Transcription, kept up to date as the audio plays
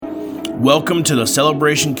Welcome to the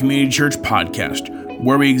Celebration Community Church podcast,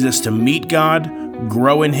 where we exist to meet God,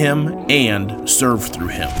 grow in Him, and serve through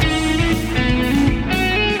Him.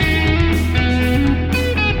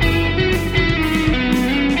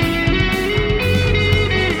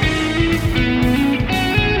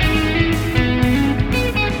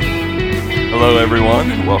 Hello,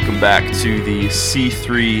 everyone, and welcome back to the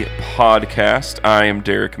C3 podcast. I am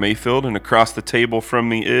Derek Mayfield, and across the table from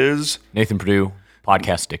me is... Nathan Purdue,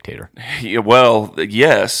 podcast dictator. Well,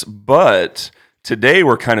 yes, but today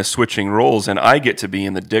we're kind of switching roles, and I get to be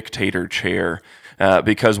in the dictator chair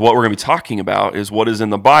because what we're going to be talking about is what is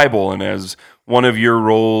in the Bible, and as one of your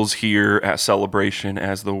roles here at Celebration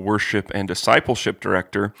as the worship and discipleship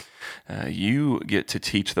director, you get to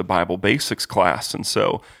teach the Bible basics class, and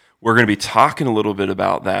so we're going to be talking a little bit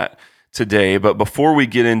about that today. But before we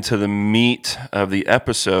get into the meat of the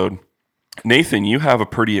episode, Nathan, you have a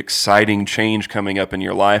pretty exciting change coming up in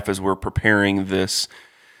your life as we're preparing this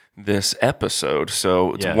episode.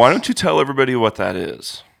 So Yes. Why don't you tell everybody what that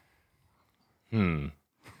is?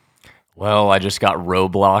 Well, I just got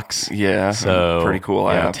Roblox. Yeah, So pretty cool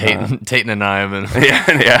app. Tayton and I have been.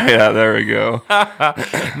 Yeah, there we go.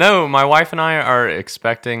 No, my wife and I are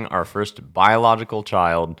expecting our first biological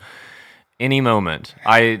child any moment.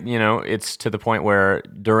 It's to the point where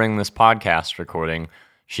during this podcast recording,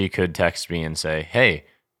 she could text me and say, "Hey,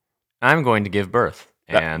 I'm going to give birth."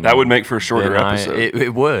 And That would make for a shorter episode.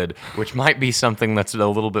 It would, which might be something that's a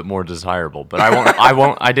little bit more desirable. But I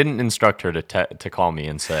won't. I didn't instruct her to call me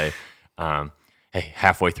and say, "Hey,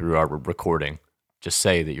 halfway through our recording, just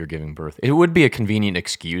say that you're giving birth." It would be a convenient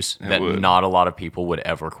excuse that would. not a lot of people would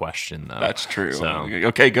ever question, though. That's true. So,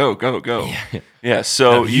 Okay, go. Yeah,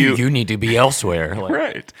 so you need to be elsewhere. Like,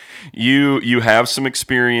 right. You have some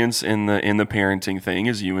experience in the parenting thing,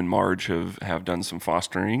 as you and Marge have done some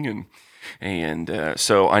fostering, and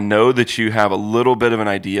so I know that you have a little bit of an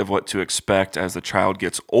idea of what to expect as the child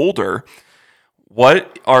gets older.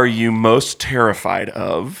 What are you most terrified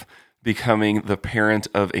of becoming the parent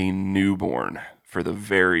of a newborn for the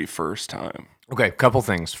very first time? Okay, couple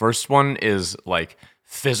things. First one is like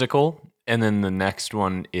physical, and then the next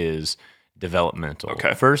one is developmental.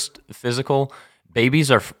 Okay. First, physical. Babies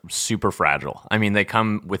are super fragile. I mean, they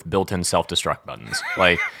come with built-in self-destruct buttons.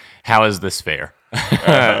 Like, how is this fair?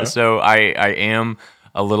 So I am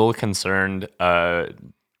a little concerned, and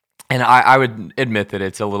I would admit that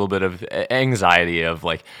it's a little bit of anxiety of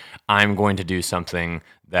like, I'm going to do something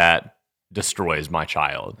that destroys my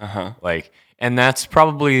child. And that's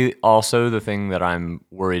probably also the thing that I'm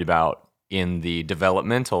worried about in the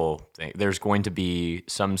developmental thing. There's going to be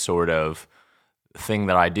some sort of thing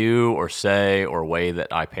that I do or say or way that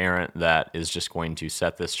I parent that is just going to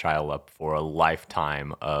set this child up for a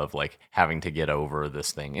lifetime of like having to get over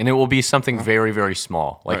this thing. And it will be something very, very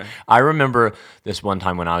small. Like, Right. I remember this one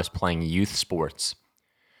time when I was playing youth sports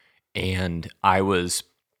and I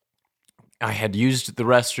had used the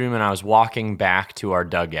restroom and I was walking back to our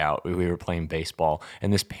dugout. We were playing baseball,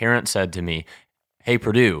 and this parent said to me, "Hey,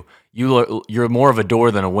 Purdue, you're more of a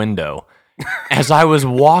door than a window." As I was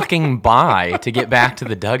walking by to get back to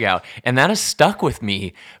the dugout, and that has stuck with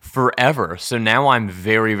me forever. So now I'm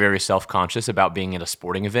very, very self-conscious about being at a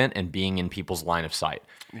sporting event and being in people's line of sight.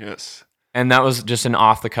 Yes. And that was just an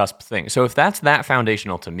off-the-cusp thing. So if that's that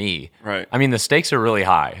foundational to me, Right. I mean, the stakes are really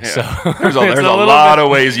high. Yeah. So There's a it's lot of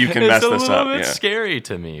ways you can mess this It's a up. little bit Yeah. scary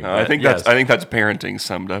to me. I but think yes. that's parenting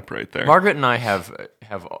summed up right there. Margaret and I have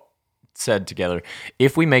said together,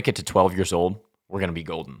 if we make it to 12 years old, we're going to be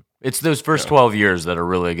golden. It's those first 12 years that are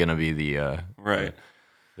really going to be Right.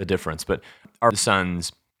 the difference. But our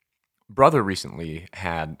son's brother recently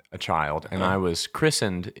had a child, and I was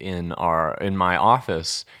christened in my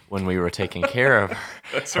office when we were taking care of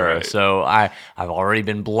That's her. right. So I've already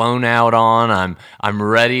been blown out on. I'm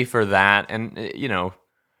ready for that, and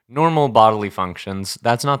normal bodily functions.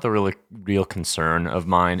 That's not the real concern of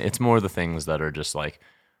mine. It's more the things that are just like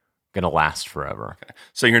gonna last forever.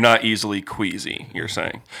 So you're not easily queasy, you're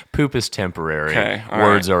saying. Poop is temporary. Okay, all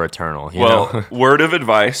Words are eternal. You Well, know? word of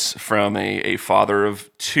advice from a father of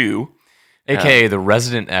two. AKA the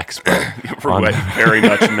resident expert. Very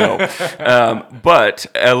much no. But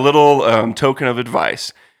a little token of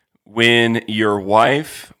advice. When your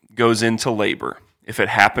wife goes into labor, if it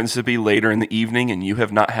happens to be later in the evening and you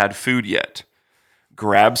have not had food yet,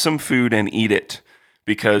 grab some food and eat it.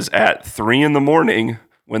 Because at 3 a.m,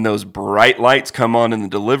 when those bright lights come on in the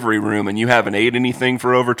delivery room and you haven't ate anything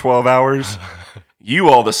for over 12 hours, you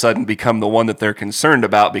all of a sudden become the one that they're concerned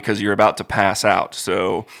about because you're about to pass out.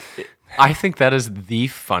 So I think that is the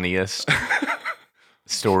funniest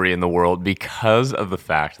story in the world because of the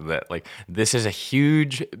fact that like this is a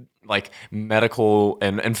huge like medical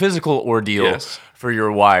and physical ordeal Yes. for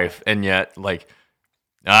your wife, and yet like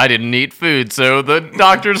I didn't eat food, so the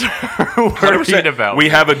doctors are worried 100%. about We me.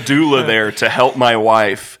 have a doula there to help my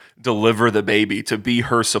wife deliver the baby, to be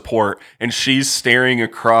her support, and she's staring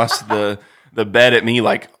across the bed at me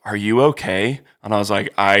like, "Are you okay?" And I was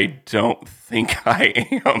like, "I don't think I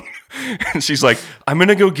am." And she's like, "I'm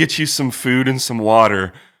gonna go get you some food and some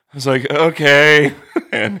water." I was like, "Okay."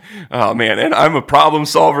 And oh man, and I'm a problem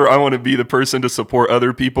solver. I want to be the person to support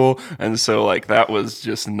other people, and so like that was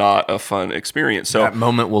just not a fun experience. So That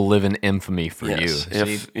moment will live in infamy for yes, you.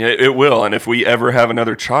 if it will, and if we ever have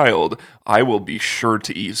another child, I will be sure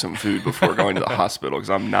to eat some food before going to the hospital because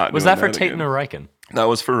I'm not. Was doing that for again. Tayton or Riken? That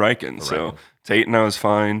was for Riken. So Tayton, I was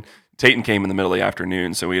fine. Tayton came in the middle of the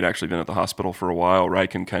afternoon, so we had actually been at the hospital for a while.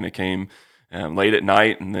 Riken kind of came late at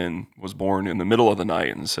night and then was born in the middle of the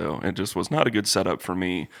night, and so it just was not a good setup for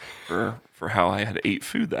me for how I had ate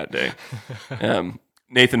food that day.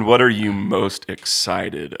 Nathan, what are you most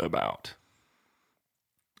excited about?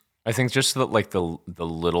 I think just the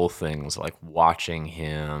little things, like watching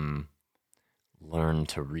him learn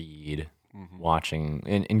to read, watching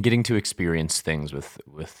and getting to experience things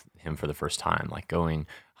with him for the first time, like going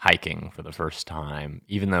hiking for the first time,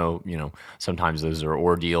 even though, sometimes those are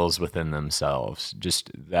ordeals within themselves. Just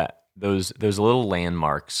that those little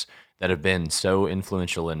landmarks that have been so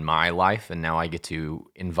influential in my life, and now I get to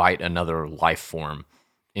invite another life form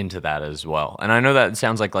into that as well. And I know that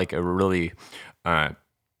sounds like a really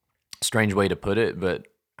strange way to put it, but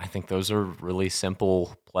I think those are really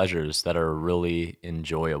simple pleasures that are really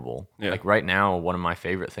enjoyable. Yeah. Like right now, one of my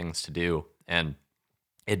favorite things to do, and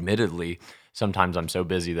admittedly, sometimes I'm so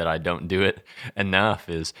busy that I don't do it enough,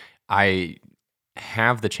 is I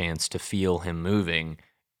have the chance to feel him moving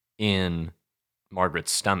in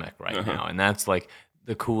Margaret's stomach right now. And that's like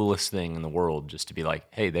the coolest thing in the world, just to be like,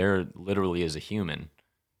 hey, there literally is a human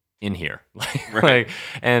in here.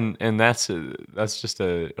 And that's just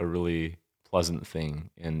a really pleasant thing.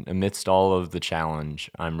 And amidst all of the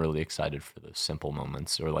challenge, I'm really excited for those simple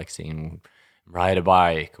moments, or like seeing him ride a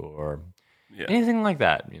bike or anything like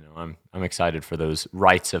that. I'm excited for those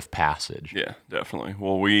rites of passage. Yeah, definitely.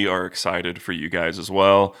 Well, we are excited for you guys as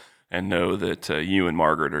well, and know that you and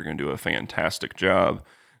Margaret are going to do a fantastic job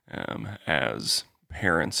as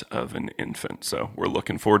parents of an infant. So we're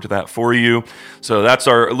looking forward to that for you. So that's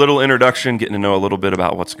our little introduction, getting to know a little bit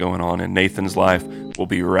about what's going on in Nathan's life. We'll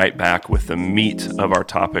be right back with the meat of our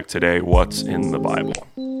topic today, what's in the Bible.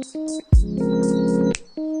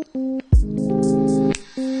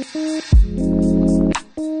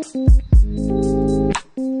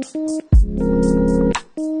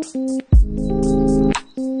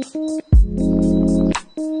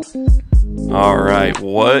 All right,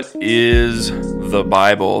 what is the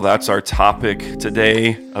Bible? That's our topic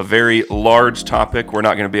today, a very large topic. We're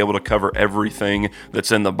not going to be able to cover everything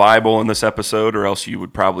that's in the Bible in this episode, or else you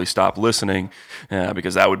would probably stop listening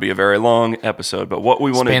because that would be a very long episode. But what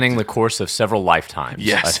we want to... Spanning the course of several lifetimes.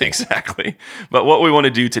 Yes, exactly. But what we want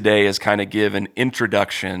to do today is kind of give an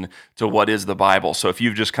introduction to what is the Bible. So if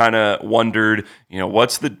you've just kind of wondered,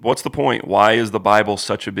 what's the point? Why is the Bible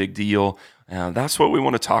such a big deal? That's what we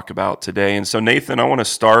want to talk about today. And so, Nathan, I want to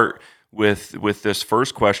start with this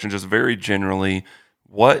first question, just very generally.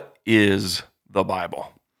 What is the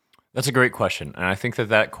Bible? That's a great question. And I think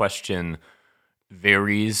that question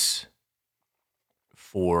varies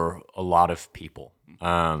for a lot of people.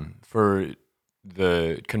 For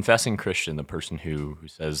the confessing Christian, the person who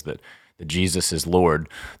says that Jesus is Lord,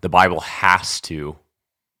 the Bible has to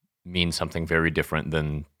mean something very different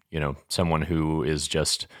than, someone who is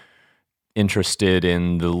just interested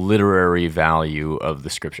in the literary value of the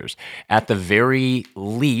scriptures. At the very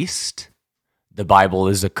least, the Bible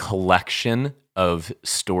is a collection of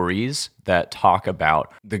stories that talk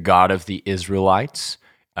about the God of the Israelites,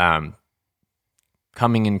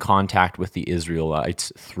 coming in contact with the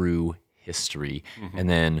Israelites through history, and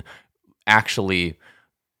then actually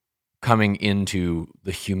coming into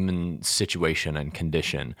the human situation and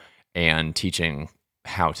condition and teaching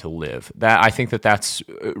how to live. That I think that's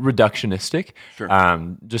reductionistic.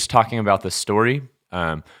 Sure. Just talking about the story,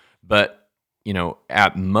 but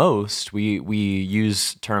at most we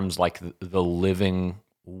use terms like the living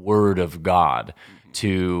Word of God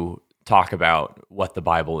to talk about what the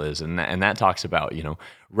Bible is, and that talks about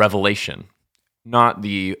revelation, not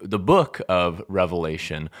the book of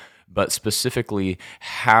Revelation, but specifically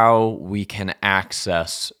how we can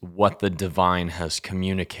access what the divine has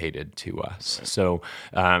communicated to us. Right. So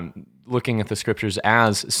looking at the scriptures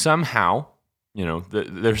as somehow,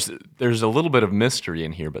 there's a little bit of mystery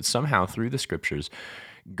in here, but somehow through the scriptures,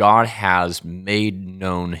 God has made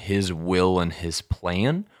known his will and his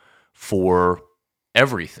plan for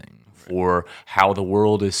everything, for how the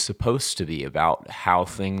world is supposed to be, about how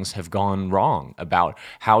things have gone wrong, about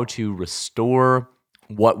how to restore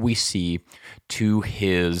what we see to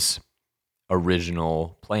his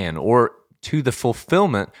original plan or to the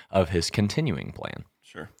fulfillment of his continuing plan.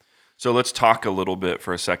 Sure. So let's talk a little bit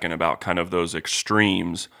for a second about kind of those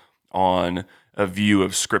extremes on a view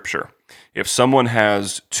of Scripture. If someone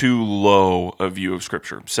has too low a view of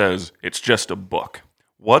Scripture, says it's just a book,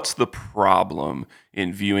 what's the problem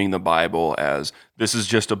in viewing the Bible as this is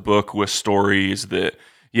just a book with stories that,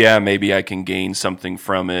 yeah, maybe I can gain something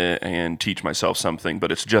from it and teach myself something,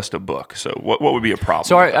 but it's just a book. So what would be a problem?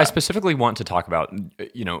 So I specifically want to talk about,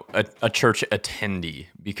 a church attendee,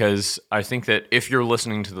 because I think that if you're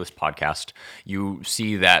listening to this podcast, you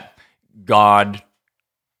see that God,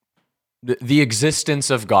 the existence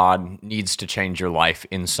of God needs to change your life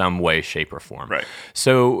in some way, shape, or form. Right.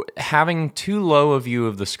 So having too low a view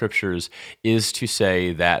of the Scriptures is to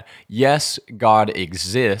say that, yes, God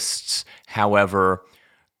exists, however,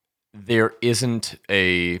 there isn't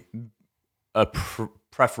a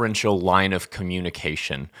preferential line of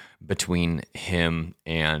communication between him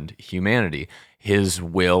and humanity. His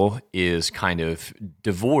will is kind of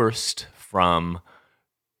divorced from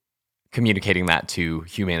communicating that to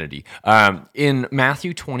humanity. In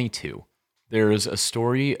Matthew 22, there's a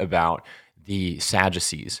story about the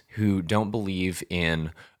Sadducees who don't believe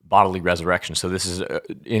in bodily resurrection. So this is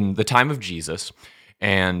in the time of Jesus,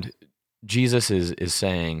 and Jesus is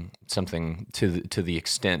saying something to the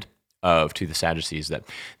extent of to the Sadducees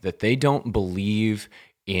that they don't believe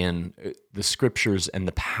in the Scriptures and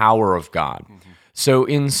the power of God. Mm-hmm. So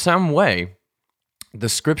in some way, the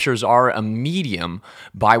Scriptures are a medium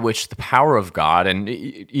by which the power of God and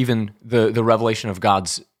even the revelation of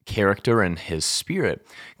God's character and his Spirit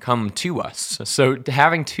come to us. So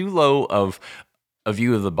having too low of a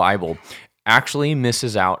view of the Bible actually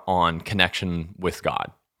misses out on connection with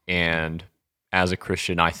God. And as a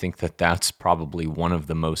Christian, I think that that's probably one of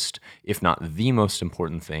the most, if not the most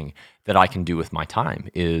important thing that I can do with my time,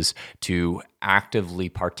 is to actively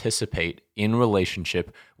participate in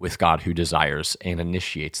relationship with God who desires and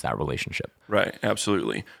initiates that relationship. Right,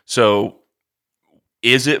 absolutely. So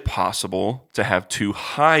is it possible to have too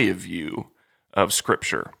high a view of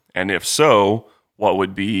Scripture? And if so, what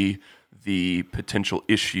would be the potential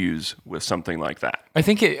issues with something like that? I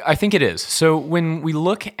think it is. So when we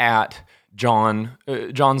look at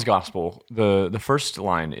John's gospel, the first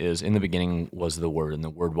line is, "In the beginning was the Word, and the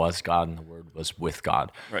Word was God, and the Word was with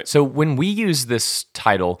God." Right. So when we use this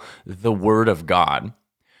title, the Word of God,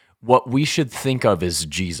 what we should think of is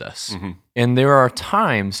Jesus. Mm-hmm. And there are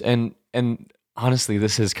times, and honestly,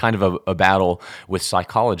 this is kind of a battle with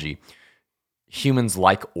psychology. Humans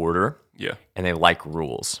like order, and they like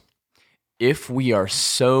rules. If we are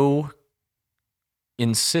so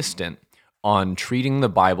insistent on treating the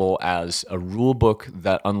Bible as a rule book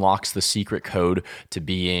that unlocks the secret code to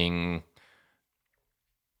being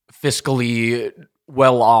fiscally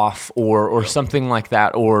well off or something like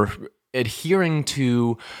that, or adhering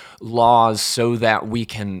to laws so that we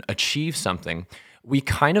can achieve something, we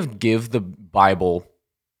kind of give the Bible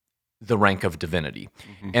the rank of divinity.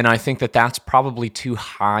 Mm-hmm. And I think that that's probably too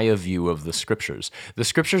high a view of the Scriptures. The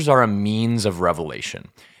Scriptures are a means of revelation.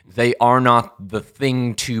 They are not the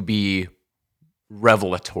thing to be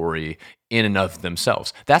revelatory in and of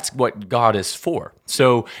themselves. That's what God is for.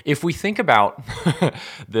 So if we think about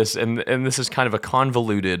this, and this is kind of a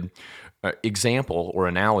convoluted example or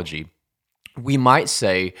analogy, we might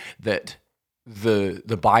say that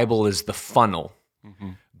the Bible is the funnel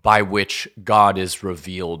mm-hmm. by which God is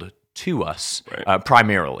revealed to us, right.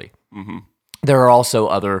 Primarily. Mm-hmm. There are also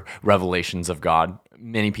other revelations of God.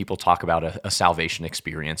 Many people talk about a salvation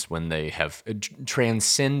experience when they have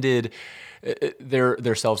transcended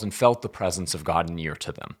themselves and felt the presence of God near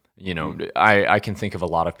to them. You know, I can think of a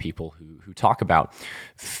lot of people who talk about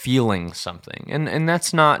feeling something, and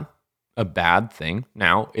that's not a bad thing.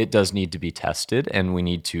 Now, it does need to be tested, and we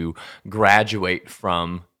need to graduate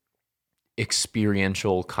from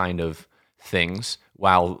experiential kind of things.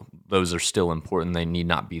 While those are still important, they need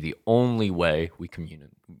not be the only way we commune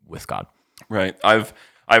with God. Right. I've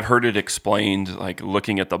heard it explained, like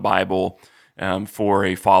looking at the Bible for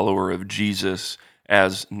a follower of Jesus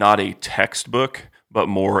as not a textbook, but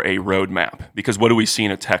more a roadmap. Because what do we see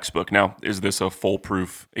in a textbook? Now, is this a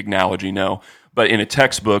foolproof analogy? No. But in a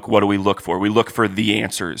textbook, what do we look for? We look for the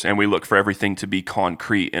answers, and we look for everything to be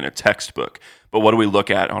concrete in a textbook. But what do we look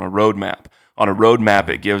at on a roadmap? On a roadmap,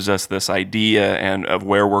 it gives us this idea and of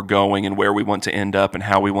where we're going and where we want to end up and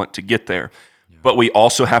how we want to get there. Yeah. But we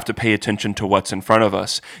also have to pay attention to what's in front of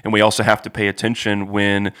us. And we also have to pay attention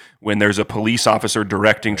when there's a police officer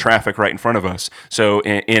directing traffic right in front of us. So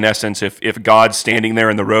in essence, if God's standing there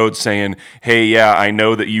in the road saying, hey, yeah, I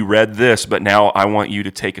know that you read this, but now I want you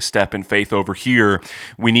to take a step in faith over here,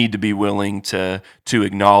 we need to be willing to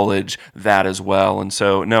acknowledge that as well. And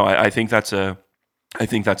so, no, I think that's a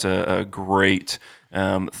great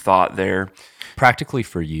thought there. Practically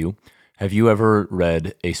for you, have you ever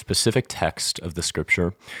read a specific text of the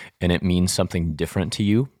scripture and it means something different to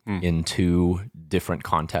you in two different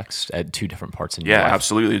contexts at two different parts in your life? Yeah,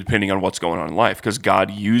 absolutely, depending on what's going on in life, because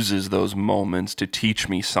God uses those moments to teach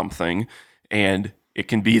me something, and it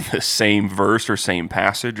can be the same verse or same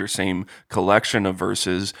passage or same collection of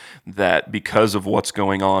verses that because of what's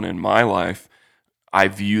going on in my life, I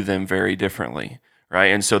view them very differently. Right,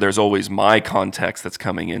 and so there's always my context that's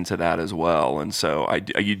coming into that as well, and so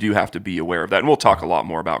you do have to be aware of that. And we'll talk a lot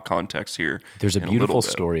more about context here. There's a beautiful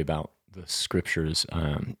story about the scriptures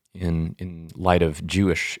in light of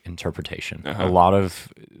Jewish interpretation. A lot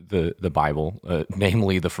of the Bible,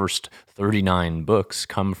 namely the first 39 books,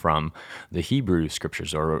 come from the Hebrew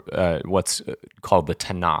scriptures, or what's called the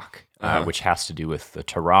Tanakh, which has to do with the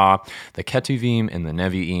Torah, the Ketuvim, and the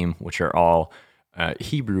Nevi'im, which are all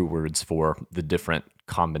Hebrew words for the different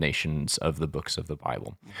combinations of the books of the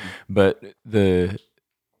Bible. But the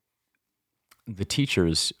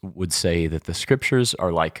teachers would say that the scriptures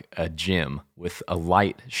are like a gem with a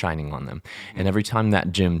light shining on them. And every time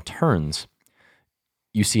that gem turns,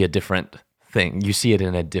 you see a different thing. You see it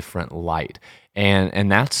in a different light.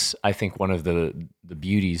 And that's, I think, one of the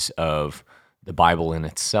beauties of the Bible in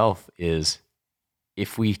itself is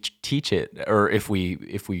if we teach it, or if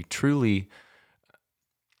we truly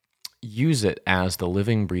use it as the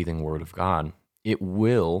living, breathing Word of God, it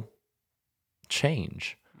will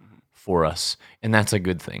change for us. And that's a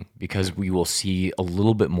good thing, because we will see a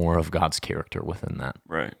little bit more of God's character within that.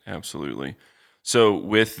 Right, absolutely. So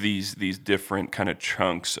with these different kind of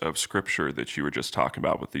chunks of Scripture that you were just talking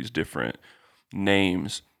about with these different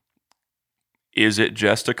names, is it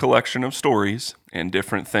just a collection of stories and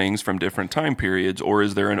different things from different time periods, or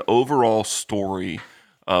is there an overall story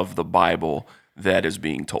of the Bible that is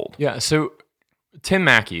being told? Yeah, so Tim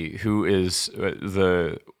Mackie, who is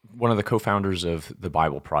one of the co-founders of the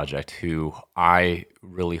Bible Project, who I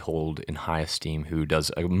really hold in high esteem, who does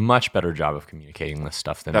a much better job of communicating this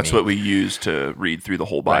stuff than That's me. what we used to read through the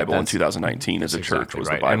whole Bible in 2019 as a church, was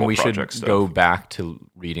the Bible and we Project should stuff. go back to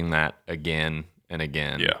reading that again and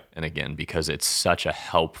again Yeah. and again, because it's such a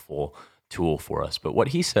helpful tool for us. But what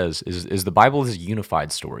he says is the Bible is a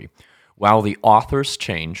unified story. While the authors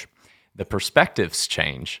change, the perspectives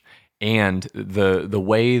change, and the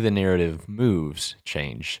way the narrative moves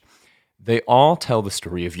change, they all tell the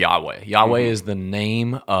story of Yahweh. Yahweh is the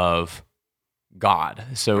name of God.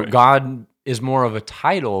 So God is more of a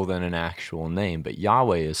title than an actual name, but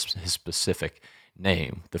Yahweh is his specific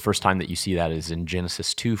name. The first time that you see that is in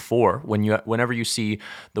Genesis 2:4. Whenever you see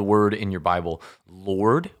the word in your Bible,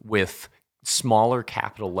 Lord, with smaller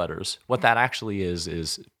capital letters, what that actually is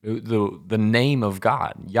the name of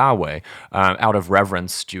God, Yahweh. Out of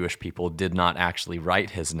reverence, Jewish people did not actually write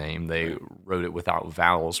his name. They wrote it without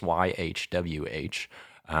vowels, YHWH,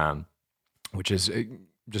 which is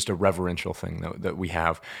just a reverential thing that we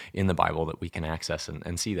have in the Bible that we can access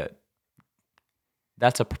and see that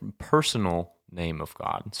that's a personal name of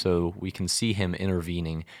God. So we can see him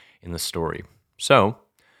intervening in the story. So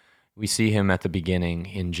we see him at the beginning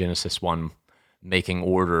in Genesis 1 making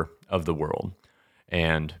order of the world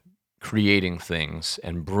and creating things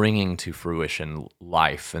and bringing to fruition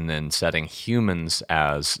life, and then setting humans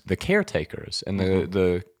as the caretakers and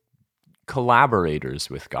the collaborators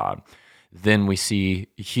with God. Then we see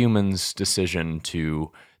humans' decision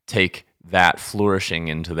to take that flourishing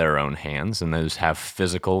into their own hands, and those have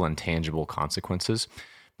physical and tangible consequences.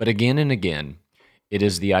 But again and again, it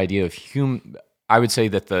is the idea of I would say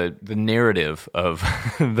that the narrative of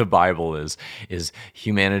the Bible is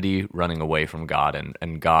humanity running away from God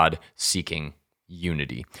and God seeking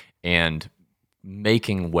unity and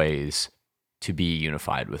making ways to be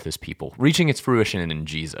unified with his people, reaching its fruition in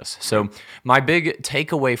Jesus. So my big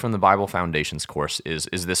takeaway from the Bible Foundations course is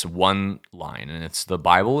this one line, and it's: the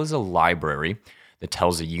Bible is a library that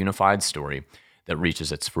tells a unified story that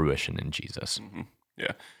reaches its fruition in Jesus. Mm-hmm.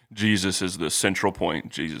 Yeah, Jesus is the central point.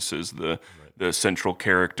 Jesus is the central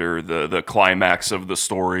character, the climax of the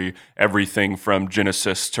story. Everything from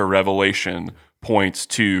Genesis to Revelation points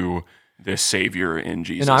to this Savior in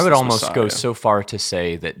Jesus. And I would this almost Messiah. go so far to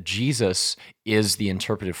say that Jesus is the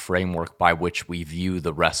interpretive framework by which we view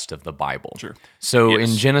the rest of the Bible. Sure. So Yes.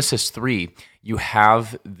 in Genesis 3, you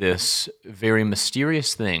have this very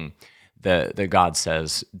mysterious thing that God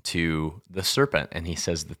says to the serpent, and he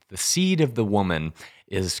says that the seed of the woman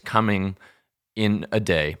is coming in a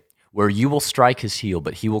day where you will strike his heel,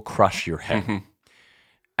 but he will crush your head.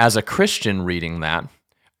 As a Christian reading that,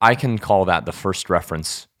 I can call that the first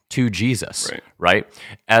reference to Jesus, right?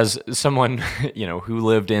 As someone, who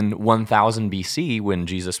lived in 1000 BC when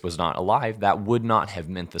Jesus was not alive, that would not have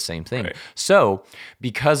meant the same thing. Right. So,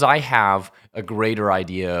 because I have a greater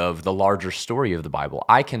idea of the larger story of the Bible,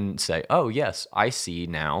 I can say, oh, yes, I see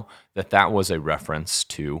now that was a reference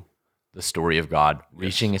to the story of God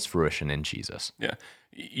reaching its fruition in Jesus. Yeah.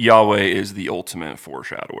 Yahweh is the ultimate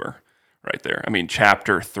foreshadower right there. I mean,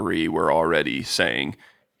 chapter 3, we're already saying,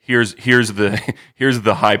 here's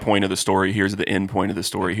the high point of the story, here's the end point of the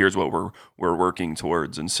story, here's what we're working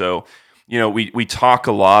towards. And so, we talk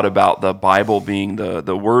a lot about the Bible being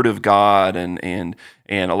the Word of God, and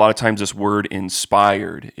a lot of times this word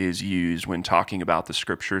inspired is used when talking about the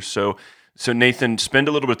Scriptures. So Nathan, spend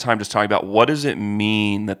a little bit of time just talking about what does it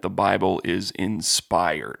mean that the Bible is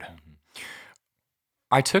inspired?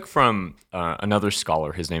 I took from another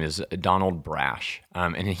scholar, his name is Donald Brash,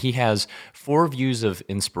 and he has 4 views of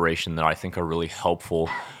inspiration that I think are really helpful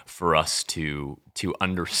for us to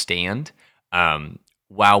understand,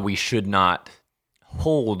 while we should not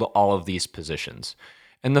hold all of these positions.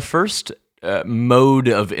 And the first mode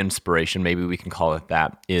of inspiration, maybe we can call it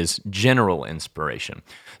that, is general inspiration.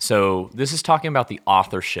 So this is talking about the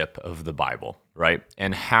authorship of the Bible, right?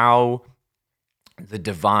 And how the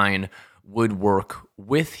divine would work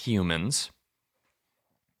with humans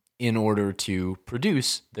in order to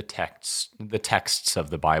produce the texts of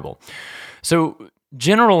the Bible. So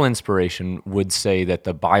general inspiration would say that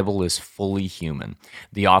the Bible is fully human.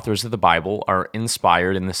 The authors of the Bible are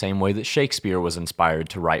inspired in the same way that Shakespeare was inspired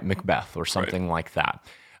to write Macbeth or something like that.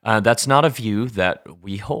 That's not a view that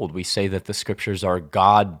we hold. We say that the Scriptures are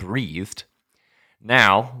God-breathed.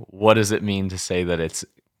 Now, what does it mean to say that it's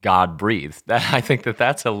God-breathed? I think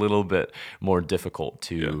that's a little bit more difficult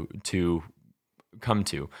to come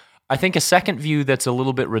to. I think a second view that's a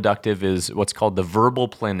little bit reductive is what's called the verbal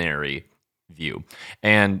plenary view.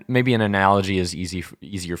 And maybe an analogy is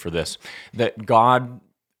easier for this, that God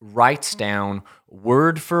writes down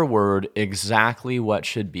word for word exactly what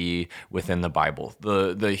should be within the Bible.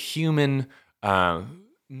 The human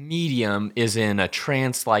medium is in a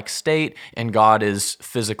trance-like state, and God is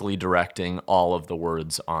physically directing all of the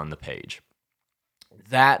words on the page.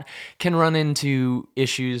 That can run into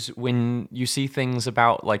issues when you see things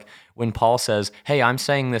about, like, when Paul says, hey, I'm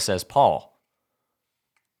saying this as Paul.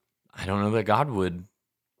 I don't know that God would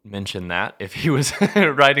mention that if he was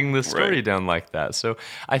writing the story down like that. So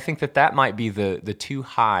I think that might be the too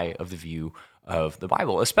high of the view of the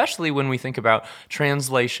Bible, especially when we think about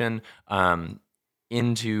translation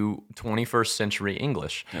into 21st century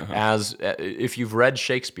English. As if you've read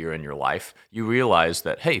Shakespeare in your life, you realize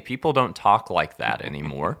that, hey, people don't talk like that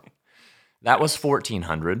anymore. That was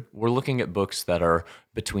 1400. We're looking at books that are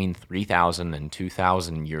between 3,000 and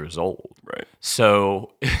 2,000 years old. Right.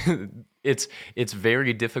 So it's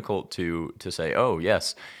very difficult to say, oh,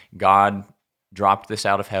 yes, God dropped this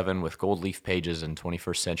out of heaven with gold leaf pages in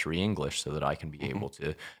 21st century English so that I can be able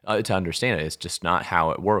to understand it. It's just not how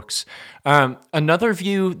it works. Another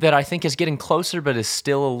view that I think is getting closer but is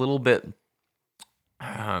still a little bit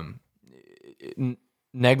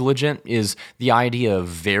negligent is the idea of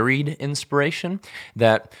varied inspiration,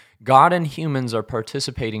 that God and humans are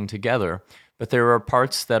participating together, but there are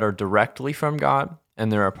parts that are directly from God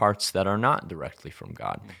and there are parts that are not directly from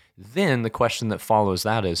God. Then the question that follows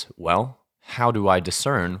that is, well, how do I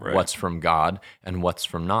discern what's from God and what's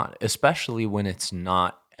from not, especially when it's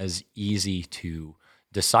not as easy to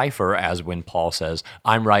decipher as when Paul says,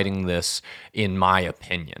 I'm writing this in my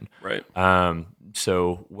opinion. Right.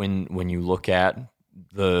 So when you look at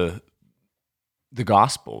the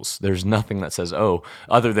Gospels, there's nothing that says, oh,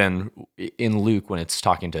 other than in Luke when it's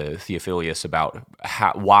talking to Theophilus about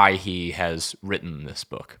why he has written this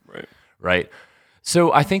book. Right.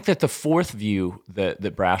 So I think that the fourth view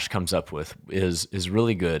that Brash comes up with is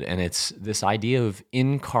really good, and it's this idea of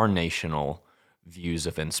incarnational views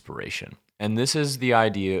of inspiration. And this is the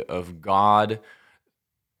idea of God,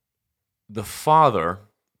 the Father,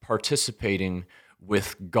 participating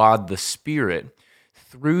with God the Spirit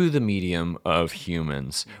through the medium of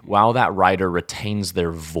humans, while that writer retains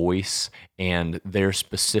their voice and their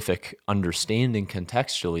specific understanding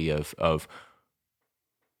contextually of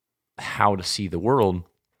how to see the world.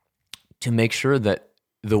 to make sure that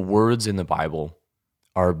the words in the Bible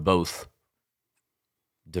are both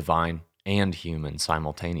divine and human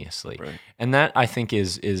simultaneously. Right. And that, I think,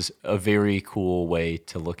 is a very cool way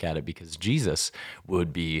to look at it, because Jesus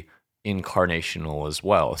would be incarnational as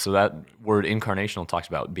well. So that word incarnational talks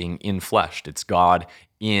about being infleshed. It's God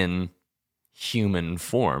in human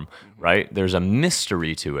form, right? There's a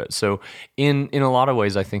mystery to it. So in a lot of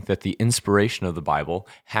ways, I think that the inspiration of the Bible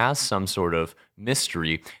has some sort of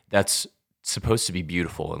mystery that's supposed to be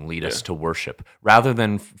beautiful and lead us to worship, rather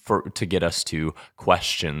than to get us to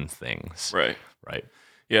question things. Right. Right.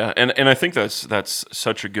 Yeah, and I think that's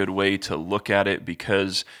such a good way to look at it,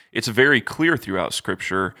 because it's very clear throughout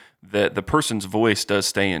Scripture that the person's voice does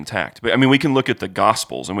stay intact. But I mean, we can look at the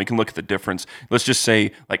Gospels and we can look at the difference. Let's just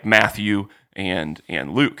say like Matthew and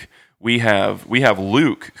Luke. We have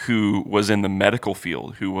Luke, who was in the medical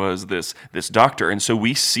field, who was this doctor, and so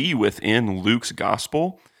we see within Luke's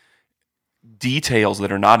gospel details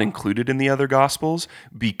that are not included in the other gospels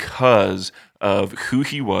because of who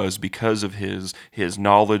he was, because of his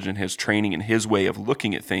knowledge and his training and his way of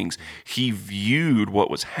looking at things. He viewed what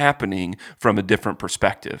was happening from a different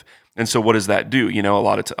perspective. And so what does that do? You know, a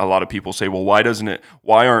lot of people say, well,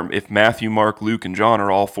 if Matthew, Mark, Luke, and John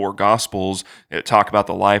are all four gospels that talk about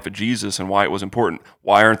the life of Jesus and why it was important,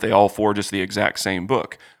 why aren't they all four just the exact same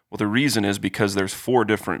book? Well, the reason is because there's four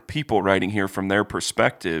different people writing here from their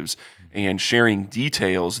perspectives and sharing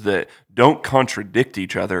details that don't contradict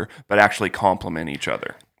each other, but actually complement each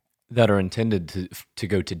other. That are intended to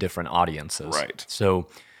go to different audiences. Right. So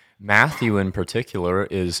Matthew in particular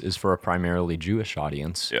is for a primarily Jewish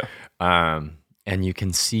audience. Yeah. And you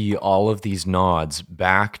can see all of these nods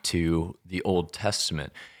back to the Old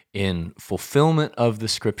Testament in fulfillment of the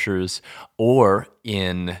Scriptures, or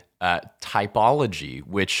in typology,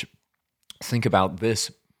 which, think about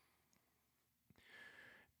this,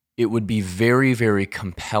 it would be very, very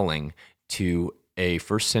compelling to a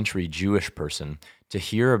first century Jewish person to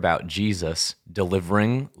hear about Jesus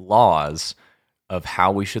delivering laws of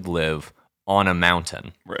how we should live on a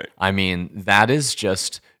mountain. Right. I mean, that is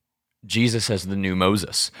just Jesus as the new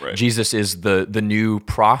Moses. Right. Jesus is the new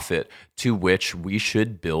prophet to which we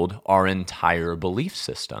should build our entire belief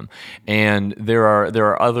system. And there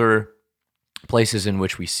are other places in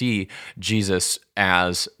which we see Jesus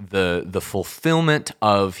as the fulfillment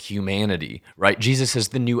of humanity, right? Jesus is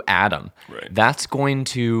the new Adam. Right. That's going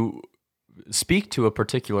to speak to a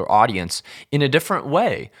particular audience in a different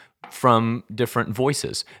way from different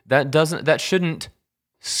voices. That shouldn't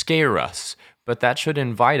scare us, but that should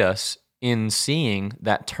invite us in seeing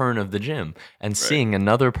that turn of the gem and seeing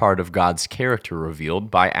another part of God's character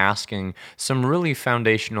revealed by asking some really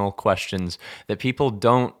foundational questions that people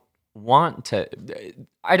don't want to,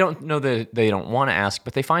 I don't know that they don't want to ask,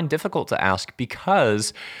 but they find difficult to ask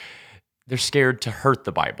because they're scared to hurt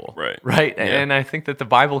the Bible. Right? Yeah. And I think that the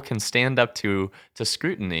Bible can stand up to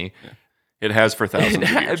scrutiny. Yeah. It has for thousands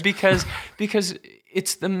of years. because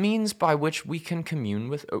it's the means by which we can commune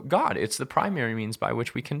with God. It's the primary means by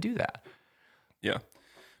which we can do that. Yeah.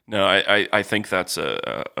 No, I think that's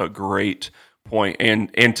a great point.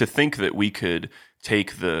 And to think that we could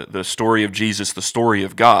take the story of Jesus, the story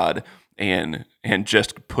of God, and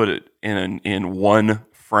just put it in one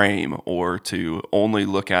frame, or to only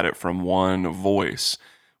look at it from one voice,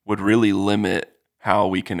 would really limit how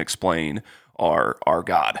we can explain our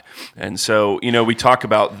God. And so, we talk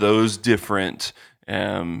about those different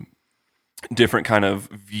kind of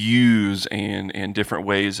views and different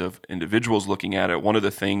ways of individuals looking at it. One of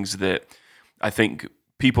the things that I think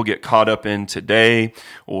people get caught up in today,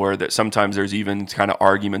 or that sometimes there's even kind of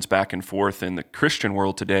arguments back and forth in the Christian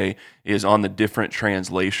world today, is on the different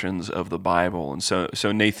translations of the Bible. And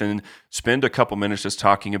so Nathan, spend a couple minutes just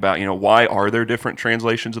talking about, why are there different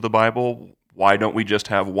translations of the Bible? Why don't we just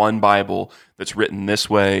have one Bible that's written this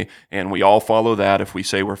way and we all follow that if we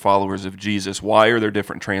say we're followers of Jesus? Why are there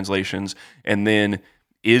different translations? And then,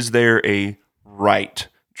 is there a right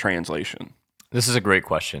translation? This is a great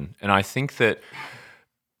question. And I think that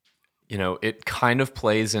it kind of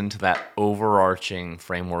plays into that overarching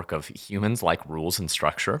framework of humans like rules and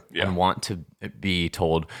structure and want to be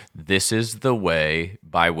told, this is the way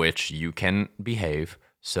by which you can behave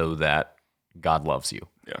so that God loves you.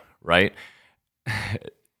 Yeah. Right?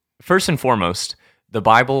 First and foremost, the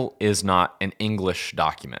Bible is not an English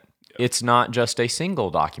document. It's not just a single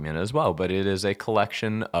document as well, but it is a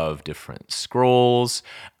collection of different scrolls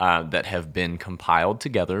that have been compiled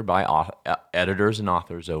together by editors and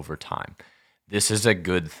authors over time. This is a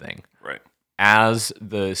good thing. Right. As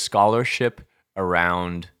the scholarship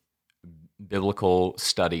around biblical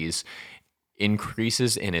studies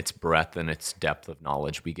increases in its breadth and its depth of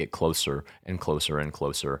knowledge, we get closer and closer and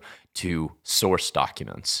closer to source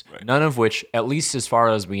documents, none of which, at least as far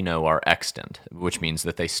as we know, are extant, which means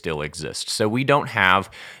that they still exist. So we don't have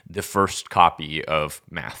the first copy of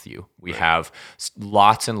Matthew. We have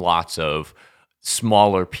lots and lots of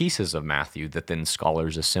smaller pieces of Matthew that then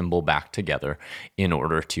scholars assemble back together in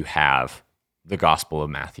order to have the Gospel of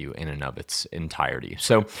Matthew in and of its entirety.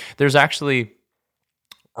 So there's actually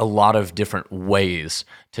a lot of different ways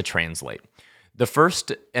to translate. The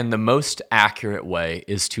first and the most accurate way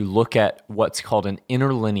is to look at what's called an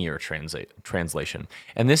interlinear translation.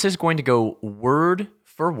 And this is going to go word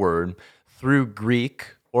for word through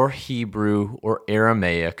Greek or Hebrew or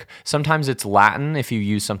Aramaic. Sometimes it's Latin if you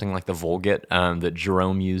use something like the Vulgate that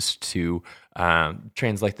Jerome used to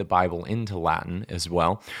translate the Bible into Latin as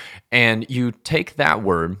well. And you take that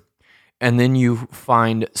word and then you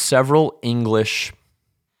find several English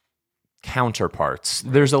counterparts.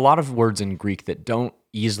 There's a lot of words in Greek that don't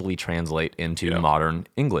easily translate into modern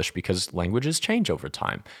English because languages change over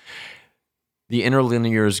time. The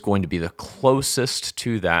interlinear is going to be the closest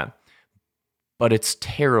to that, but it's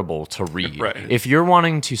terrible to read. If you're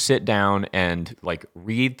wanting to sit down and like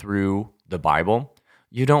read through the Bible,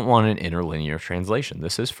 you don't want an interlinear translation.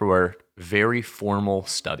 This is for very formal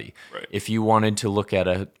study. If you wanted to look at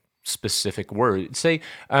a specific word, say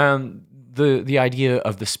the idea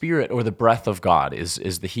of the Spirit or the breath of God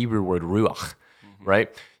is the Hebrew word ruach, right?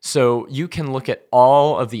 So you can look at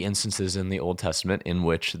all of the instances in the Old Testament in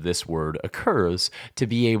which this word occurs to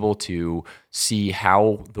be able to see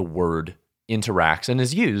how the word interacts and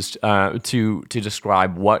is used to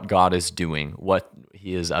describe what God is doing, what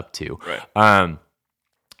he is up to.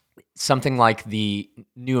 Something like the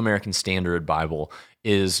New American Standard Bible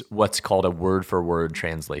is what's called a word-for-word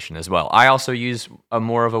translation as well. I also use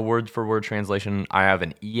more of a word-for-word translation. I have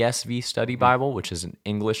an ESV Study Bible, which is an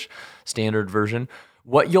English Standard Version.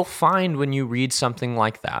 What you'll find when you read something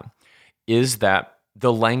like that is that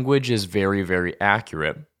the language is very, very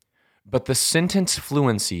accurate, but the sentence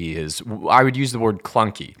fluency is, I would use the word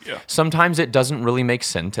clunky. Sometimes it doesn't really make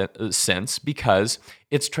sense because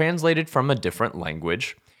it's translated from a different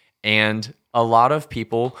language, and a lot of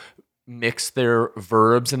people mix their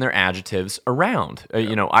verbs and their adjectives around.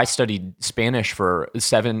 I studied Spanish for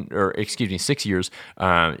 6 years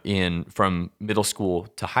from middle school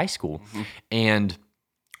to high school. And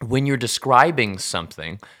when you're describing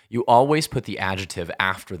something, you always put the adjective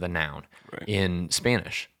after the noun in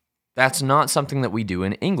Spanish. That's not something that we do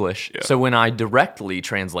in English. So when I directly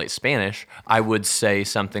translate Spanish, I would say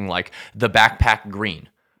something like the backpack green,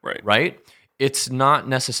 right? It's not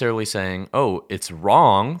necessarily saying, oh, it's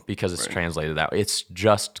wrong because it's translated that way. It's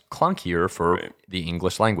just clunkier for the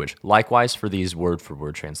English language. Likewise for these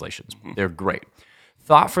word-for-word translations. They're great.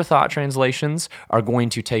 Thought-for-thought translations are going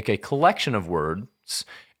to take a collection of words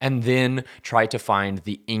and then try to find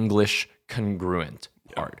the English congruent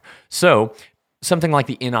part. So something like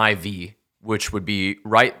the NIV, which would be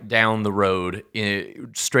right down the road,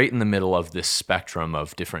 straight in the middle of this spectrum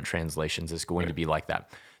of different translations, is going to be like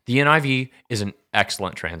that. The NIV is an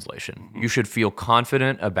excellent translation. You should feel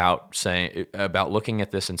confident about looking at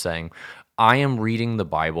this and saying, I am reading the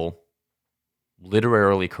Bible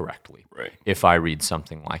literally correctly if I read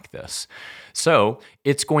something like this. So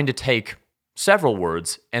it's going to take several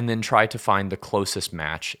words and then try to find the closest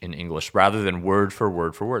match in English rather than word for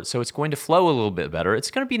word for word. So it's going to flow a little bit better. It's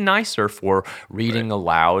going to be nicer for reading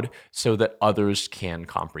aloud so that others can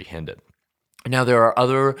comprehend it. Now, there are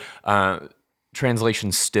other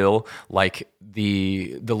translations still, like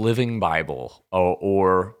the Living Bible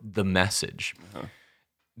or the Message.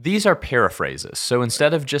 These are paraphrases. So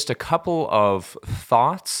instead of just a couple of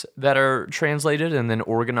thoughts that are translated and then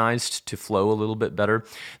organized to flow a little bit better,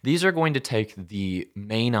 these are going to take the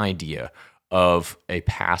main idea of a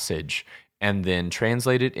passage and then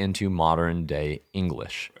translate it into modern day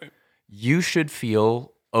English. You should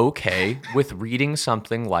feel okay with reading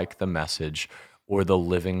something like the Message or the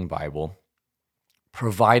Living Bible,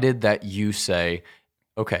 provided that you say,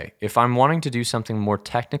 okay, if I'm wanting to do something more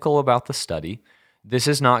technical about the study, this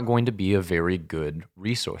is not going to be a very good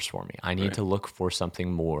resource for me. I need to look for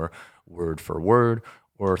something more word for word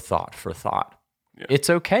or thought for thought. It's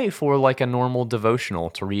okay for like a normal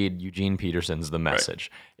devotional to read Eugene Peterson's The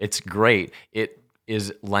Message. It's great. It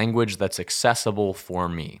is language that's accessible for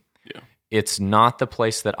me. It's not the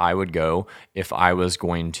place that I would go if I was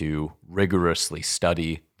going to rigorously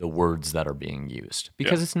study the words that are being used,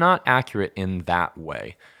 because it's not accurate in that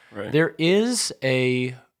way. There is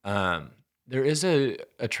a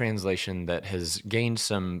translation that has gained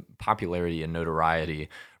some popularity and notoriety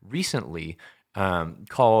recently,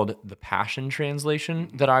 called the Passion Translation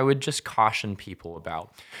that I would just caution people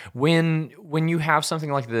about. When you have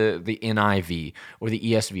something like the NIV or the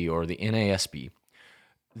ESV or the NASB,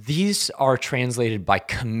 these are translated by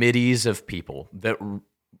committees of people that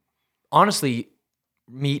honestly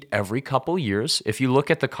meet every couple years. If you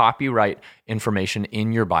look at the copyright information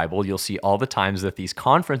in your Bible, you'll see all the times that these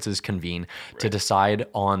conferences convene to decide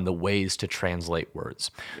on the ways to translate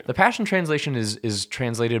words. Yeah. The Passion Translation is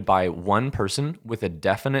translated by one person with a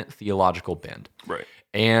definite theological bend. Right.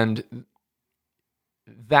 And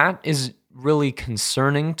that is really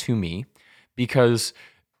concerning to me because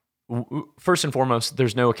first and foremost,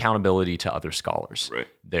 there's no accountability to other scholars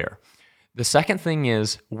there. The second thing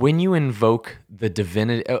is when you invoke the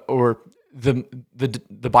divinity or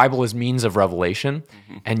the Bible as means of revelation,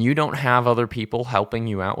 and you don't have other people helping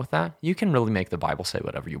you out with that, you can really make the Bible say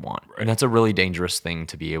whatever you want. Right. And that's a really dangerous thing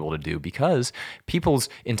to be able to do because people's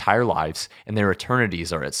entire lives and their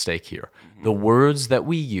eternities are at stake here. The words that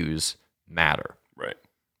we use matter. Right.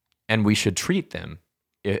 And we should treat them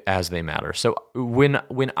as they matter. So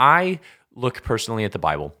when I look personally at the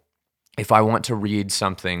Bible, if I want to read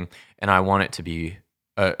something and I want it to be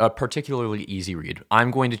a particularly easy read,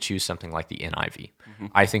 I'm going to choose something like the NIV.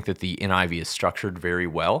 I think that the NIV is structured very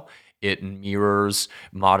well. It mirrors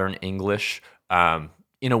modern English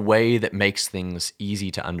in a way that makes things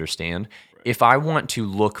easy to understand. Right. If I want to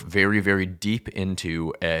look very, very deep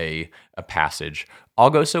into a passage, I'll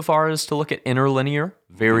go so far as to look at interlinear.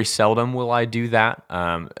 Very seldom will I do that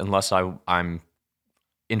unless I'm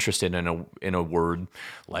interested in a word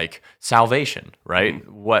like salvation, right?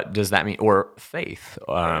 What does that mean? Or faith.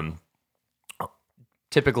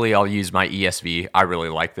 Typically, I'll use my ESV. I really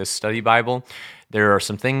like this study Bible. There are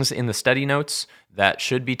some things in the study notes that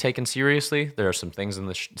should be taken seriously. There are some things in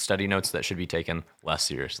the study notes that should be taken less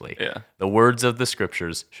seriously. Yeah. The words of the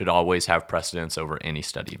scriptures should always have precedence over any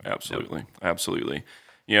study note. Absolutely.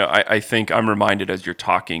 I think I'm reminded as you're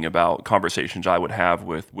talking about conversations I would have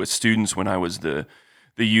with students when I was the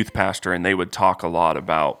youth pastor, and they would talk a lot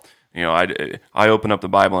about, I open up the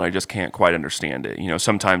Bible and I just can't quite understand it.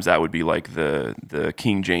 Sometimes that would be like the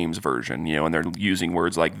King James version, and they're using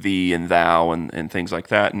words like thee and thou and things like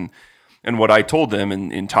that. And what I told them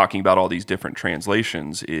in talking about all these different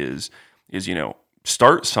translations is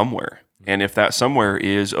start somewhere. And if that somewhere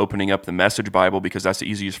is opening up the Message Bible because that's the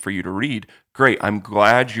easiest for you to read, great. I'm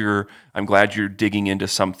glad you're digging into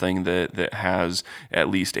something that has at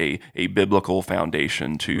least a biblical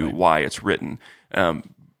foundation to why it's written.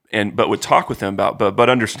 But would talk with them about, but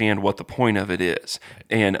understand what the point of it is,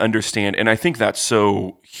 and understand. And I think that's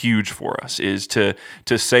so huge for us is to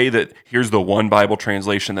say that here's the one Bible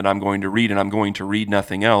translation that I'm going to read, and I'm going to read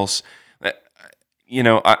nothing else.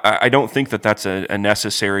 I don't think that that's a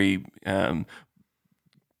necessary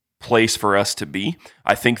place for us to be.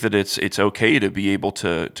 I think that it's okay to be able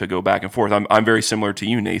to go back and forth. I'm very similar to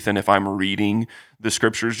you, Nathan. If I'm reading the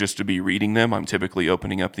scriptures just to be reading them, I'm typically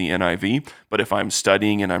opening up the NIV. But if I'm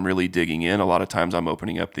studying and I'm really digging in, a lot of times I'm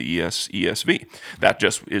opening up the ESV. That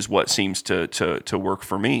just is what seems to work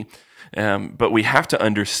for me. But we have to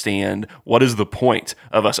understand what is the point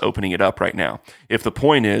of us opening it up right now. If the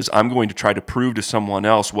point is I'm going to try to prove to someone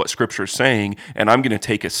else what Scripture is saying, and I'm going to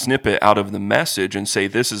take a snippet out of the message and say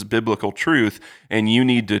this is biblical truth, and you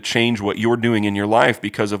need to change what you're doing in your life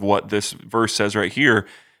because of what this verse says right here,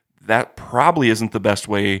 that probably isn't the best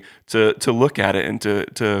way to look at it and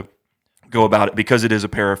to go about it, because it is a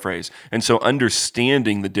paraphrase. And so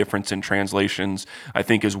understanding the difference in translations, I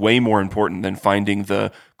think, is way more important than finding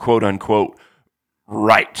the quote-unquote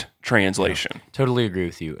right translation. Yeah, totally agree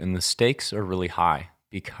with you. And the stakes are really high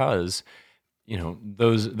because,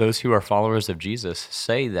 those who are followers of Jesus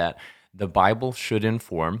say that the Bible should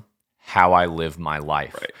inform how I live my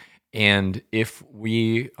life. Right. And if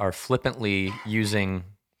we are flippantly using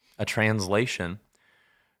a translation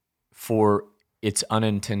for its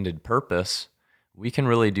unintended purpose, we can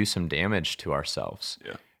really do some damage to ourselves.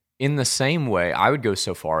 Yeah. In the same way, I would go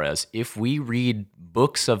so far as if we read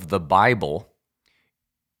books of the Bible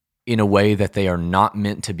in a way that they are not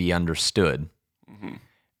meant to be understood,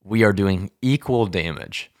 we are doing equal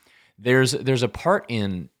damage. There's a part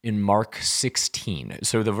in Mark 16.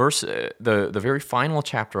 So the verse, the very final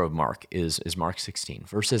chapter of Mark is Mark 16.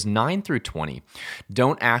 Verses 9 through 20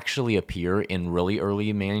 don't actually appear in really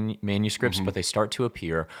early manuscripts, but they start to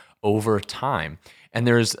appear over time. And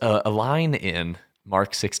there's a line in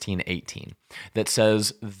Mark 16:18 that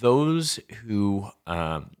says, those who,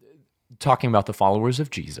 talking about the followers of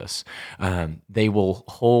Jesus, they will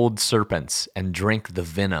hold serpents and drink the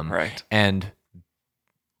venom and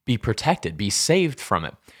be protected, be saved from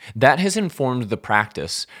it. That has informed the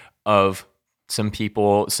practice of some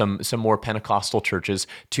people, some more Pentecostal churches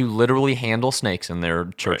to literally handle snakes in their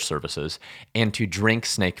church services and to drink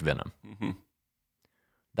snake venom. Mm-hmm.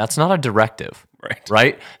 That's not a directive,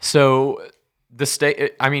 right? So the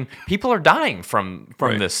state, I mean, people are dying from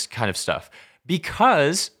this kind of stuff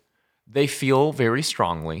because they feel very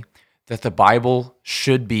strongly that the Bible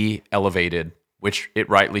should be elevated, which it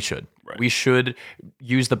rightly should. Right. We should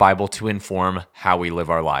use the Bible to inform how we live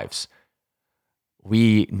our lives.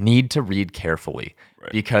 We need to read carefully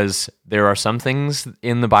because there are some things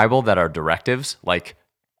in the Bible that are directives, like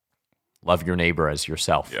love your neighbor as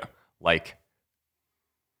yourself, like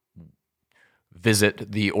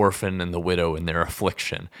visit the orphan and the widow in their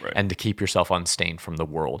affliction, and to keep yourself unstained from the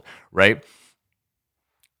world, right?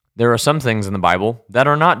 There are some things in the Bible that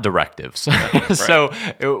are not directives. So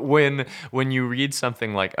when you read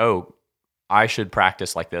something like, oh, I should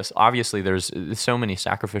practice like this, obviously there's so many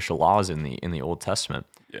sacrificial laws in the Old Testament.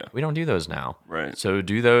 Yeah. We don't do those now. Right. So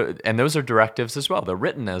do those, and those are directives as well. They're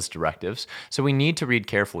written as directives. So we need to read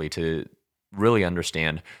carefully to really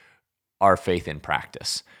understand our faith in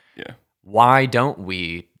practice. Yeah. Why don't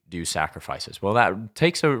we do sacrifices? Well, that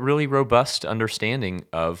takes a really robust understanding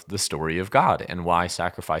of the story of God and why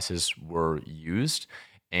sacrifices were used,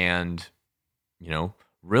 and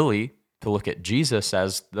really to look at Jesus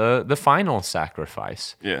as the final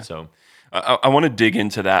sacrifice. Yeah. So I want to dig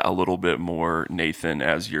into that a little bit more, Nathan,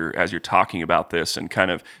 as you're talking about this, and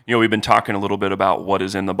kind of, we've been talking a little bit about what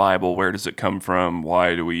is in the Bible, where does it come from,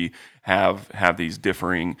 why do we have these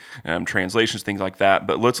differing translations, things like that.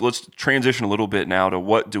 But let's transition a little bit now to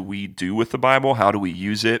what do we do with the Bible, how do we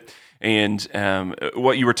use it, and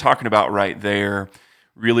what you were talking about right there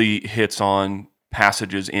really hits on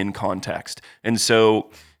passages in context. And so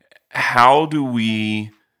how do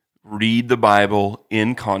we read the Bible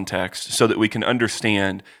in context so that we can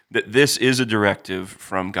understand that this is a directive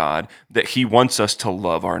from God, that He wants us to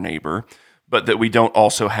love our neighbor, but that we don't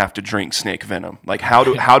also have to drink snake venom? Like, how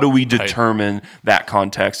do we determine that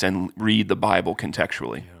context and read the Bible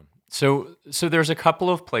contextually? Yeah. So there's a couple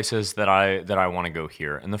of places that I want to go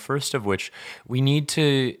here, and the first of which, we need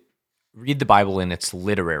to read the Bible in its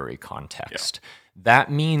literary context. Yeah.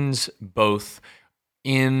 That means both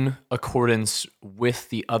in accordance with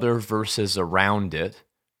the other verses around it,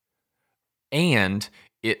 and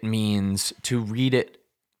it means to read it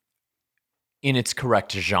in its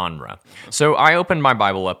correct genre. So I opened my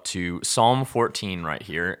Bible up to Psalm 14 right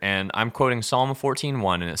here, and I'm quoting Psalm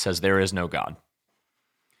 14:1, and it says, "There is no God."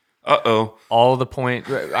 Uh-oh. All the point,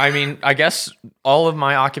 I mean, I guess all of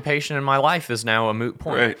my occupation in my life is now a moot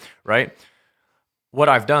point, right? What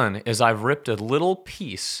I've done is I've ripped a little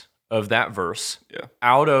piece of that verse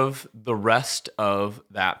out of the rest of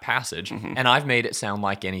that passage, and I've made it sound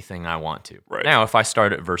like anything I want to. Right. Now, if I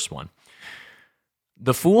start at verse 1,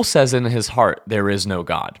 "The fool says in his heart, there is no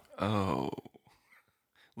God." Oh,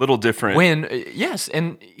 little different. Yes,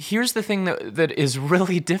 and here's the thing that is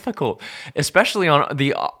really difficult, especially on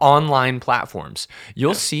the online platforms.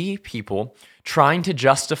 You'll see people trying to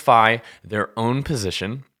justify their own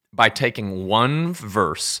position by taking one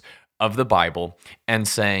verse of the Bible and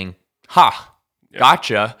saying,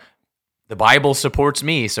 gotcha, the Bible supports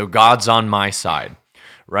me, so God's on my side,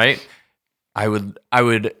 right? I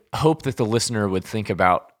would hope that the listener would think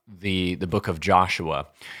about the book of Joshua,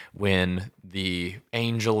 when the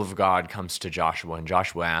angel of God comes to Joshua, and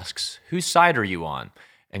Joshua asks, "Whose side are you on?"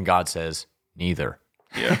 And God says, "Neither."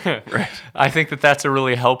 Yeah, right. I think that's a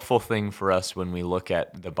really helpful thing for us when we look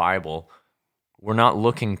at the Bible. We're not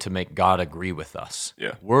looking to make God agree with us.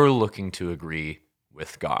 Yeah. We're looking to agree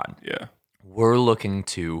with God. Yeah. We're looking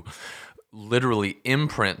to literally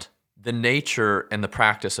imprint the nature and the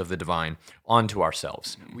practice of the divine onto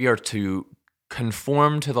ourselves. We are to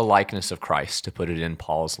conform to the likeness of Christ, to put it in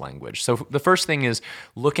Paul's language. So the first thing is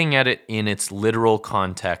looking at it in its literary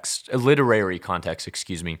context,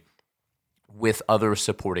 with other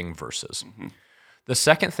supporting verses. Mm-hmm. The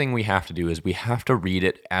second thing we have to do is we have to read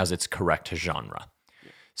it as its correct genre.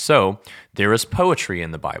 Yeah. So there is poetry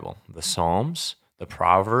in the Bible, the Psalms, the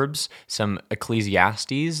Proverbs, some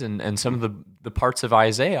Ecclesiastes, and some of the parts of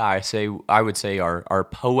Isaiah I would say are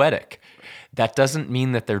poetic. That doesn't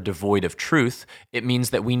mean that they're devoid of truth. It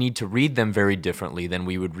means that we need to read them very differently than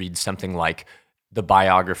we would read something like the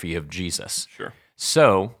biography of Jesus. Sure.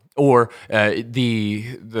 So, or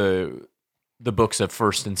the books of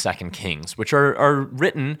 1st and 2nd Kings, which are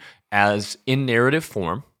written as in narrative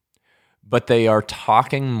form, but they are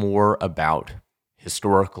talking more about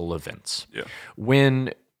historical events. Yeah.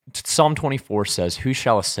 When Psalm 24 says, "Who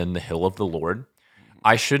shall ascend the hill of the Lord?"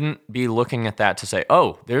 I shouldn't be looking at that to say,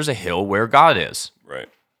 "Oh, there's a hill where God is." Right.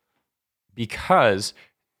 Because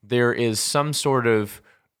there is some sort of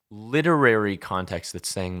literary context that's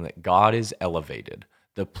saying that God is elevated.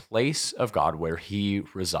 The place of God where he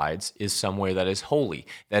resides is somewhere that is holy,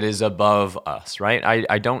 that is above us, right?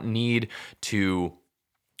 I don't need to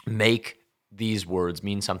make these words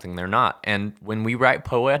mean something they're not. And when we write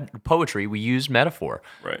poetry, we use metaphor.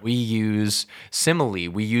 Right. We use simile.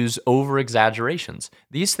 We use over-exaggerations.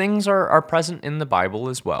 These things are present in the Bible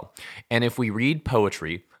as well. And if we read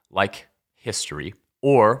poetry like history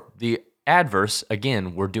or the adverse,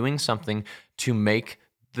 again, we're doing something to make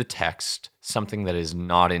the text something that is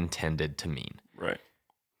not intended to mean. Right.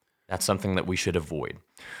 That's something that we should avoid.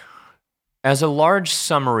 As a large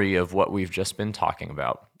summary of what we've just been talking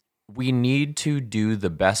about, we need to do the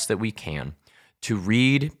best that we can to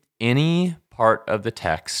read any part of the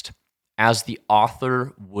text as the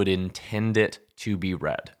author would intend it to be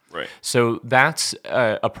read. Right. So that's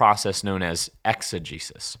a process known as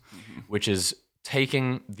exegesis, which is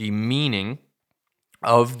taking the meaning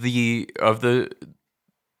of the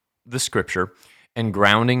scripture and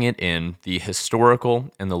grounding it in the historical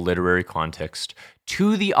and the literary context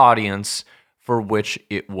to the audience for which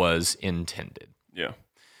it was intended. Yeah.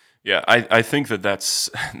 Yeah, I think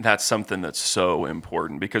that's something that's so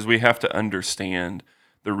important because we have to understand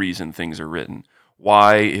the reason things are written.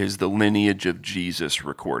 Why is the lineage of Jesus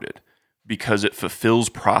recorded? Because it fulfills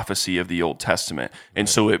prophecy of the Old Testament. And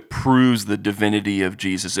so it proves the divinity of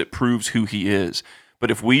Jesus. It proves who he is.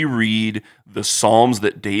 But if we read the Psalms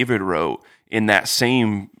that David wrote in that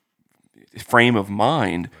same frame of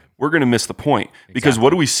mind, we're going to miss the point. Because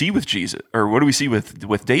what do we see with Jesus? Or what do we see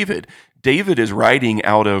with David? David is writing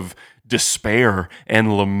out of despair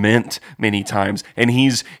and lament many times. And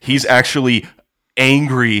he's actually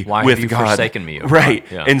angry Why with have you God. forsaken me, O God?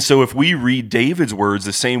 Right. Yeah. And so if we read David's words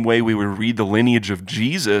the same way we would read the lineage of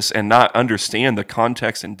Jesus and not understand the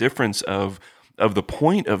context and difference of the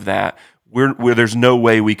point of that, where there's no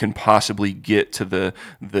way we can possibly get to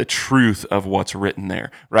the truth of what's written there,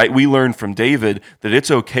 right? We learn from David that it's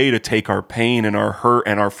okay to take our pain and our hurt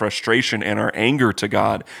and our frustration and our anger to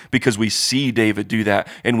God because we see David do that,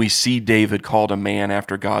 and we see David called a man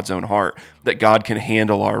after God's own heart, that God can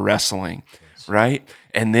handle our wrestling, right?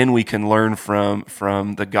 And then we can learn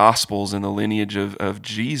from the Gospels and the lineage of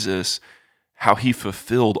Jesus how he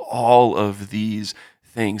fulfilled all of these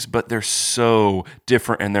things, but they're so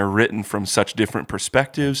different and they're written from such different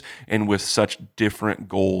perspectives and with such different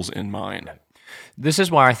goals in mind. This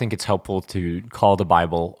is why I think it's helpful to call the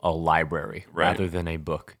Bible a library rather than a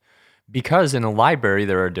book. Because in a library,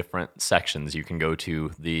 there are different sections. You can go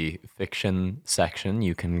to the fiction section,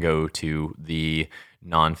 you can go to the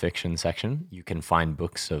nonfiction section, you can find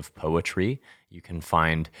books of poetry, you can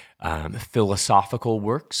find philosophical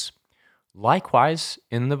works. Likewise,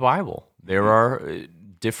 in the Bible, there are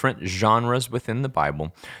different genres within the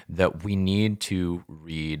Bible that we need to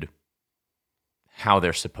read how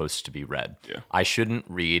they're supposed to be read. Yeah. I shouldn't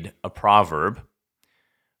read a proverb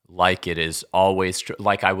like it is always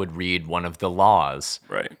like I would read one of the laws.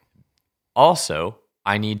 Right. Also,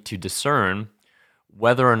 I need to discern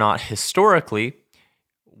whether or not historically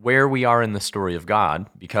where we are in the story of God,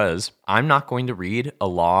 because I'm not going to read a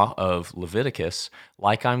law of Leviticus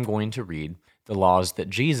like I'm going to read the laws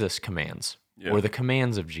that Jesus commands. Yeah. Or the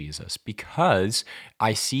commands of Jesus, because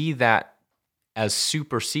I see that as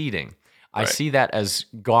superseding. I see that as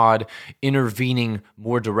God intervening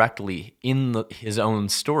more directly in his own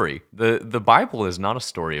story. The Bible is not a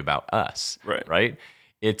story about us, right?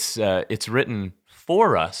 It's written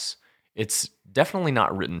for us. It's definitely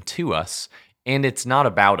not written to us, and it's not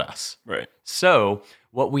about us. Right. So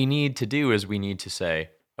what we need to do is we need to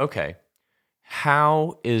say, okay,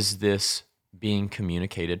 how is this being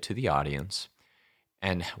communicated to the audience?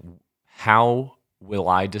 And how will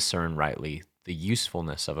I discern rightly the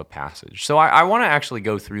usefulness of a passage? So I want to actually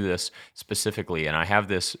go through this specifically, and I have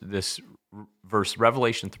this verse,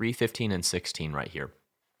 Revelation 3:15 and 16 right here.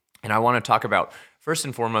 And I want to talk about, first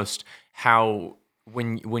and foremost, how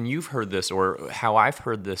when you've heard this, or how I've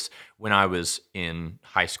heard this when I was in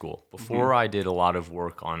high school, before I did a lot of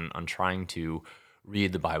work on trying to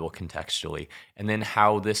read the Bible contextually, and then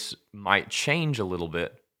how this might change a little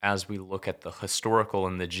bit as we look at the historical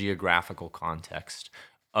and the geographical context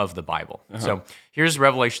of the Bible. So here's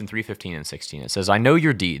Revelation 3:15 and 16. It says, I know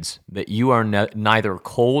your deeds, that you are neither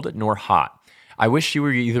cold nor hot. I wish you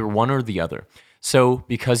were either one or the other. So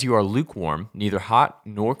because you are lukewarm, neither hot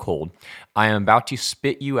nor cold, I am about to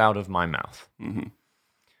spit you out of my mouth. Mm-hmm.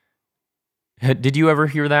 Did you ever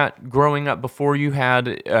hear that growing up before you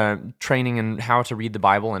had training in how to read the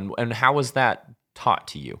Bible? And how was that taught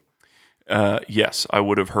to you? Yes, I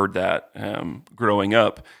would have heard that growing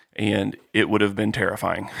up. and it would have been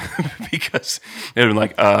terrifying because it would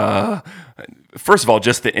have been like, first of all,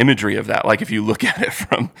 just the imagery of that. Like if you look at it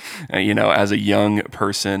from, as a young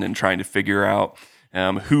person and trying to figure out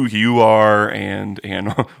who you are and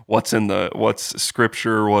what's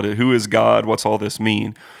scripture, who is God, what's all this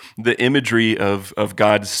mean? The imagery of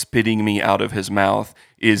God spitting me out of his mouth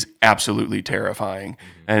is absolutely terrifying.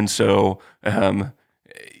 And so, and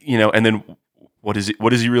then what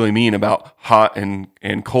does he really mean about hot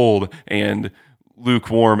and cold and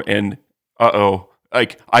lukewarm and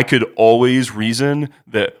like I could always reason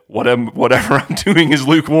that whatever I'm doing is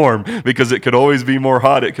lukewarm because it could always be more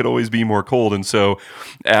hot, it could always be more cold. And so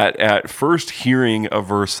at first hearing a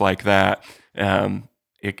verse like that,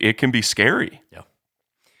 it can be scary. Yeah.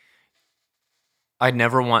 I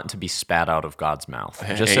never want to be spat out of God's mouth,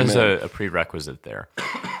 just Amen. as a prerequisite there.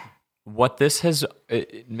 What this has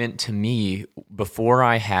meant to me before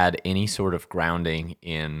I had any sort of grounding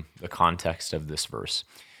in the context of this verse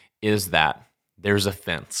is that there's a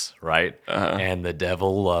fence, right? And the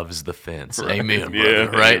devil loves the fence. Right. Amen, brother, Yeah,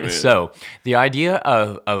 right? amen. So the idea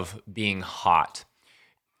of being hot,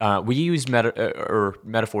 we use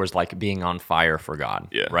metaphors like being on fire for God,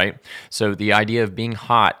 Yeah. right? So the idea of being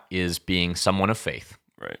hot is being someone of faith.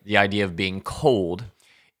 Right. The idea of being cold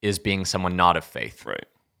is being someone not of faith. Right.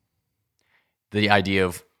 The idea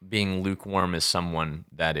of being lukewarm is someone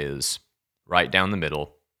that is right down the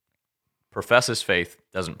middle, professes faith,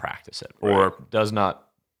 doesn't practice it, or does not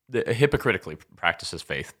hypocritically practices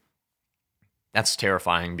faith. That's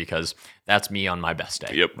terrifying because that's me on my best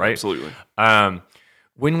day. Yep. Right? Absolutely.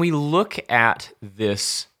 When we look at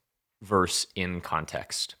this verse in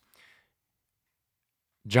context,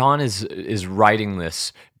 John is writing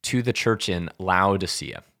this to the church in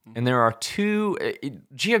Laodicea. And there are two,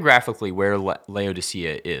 geographically where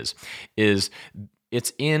Laodicea is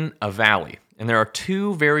it's in a valley. And there are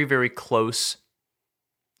two very, very close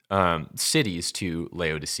cities to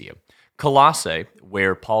Laodicea. Colossae,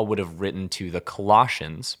 where Paul would have written to the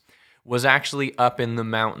Colossians, was actually up in the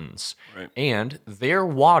mountains. Right. And their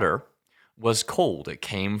water was cold. It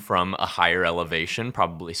came from a higher elevation,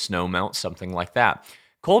 probably snow melt, something like that.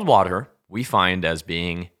 Cold water we find as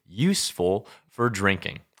being useful for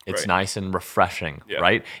drinking. It's Right. nice and refreshing,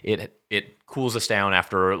 right? It cools us down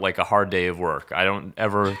after like a hard day of work. I don't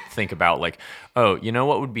ever think about like, oh, you know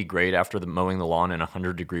what would be great after mowing the lawn in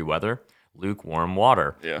 100-degree weather? Lukewarm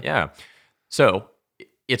water. Yeah. So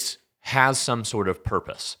it has some sort of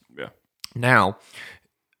purpose. Yeah. Now,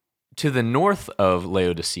 to the north of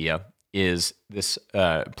Laodicea is this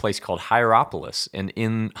place called Hierapolis. And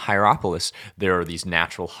in Hierapolis, there are these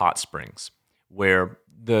natural hot springs where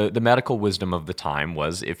the medical wisdom of the time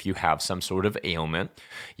was if you have some sort of ailment,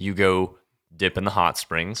 you go dip in the hot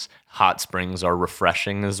springs. Hot springs are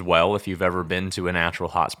refreshing as well. If you've ever been to a natural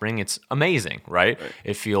hot spring, it's amazing, right?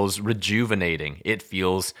 It feels rejuvenating. It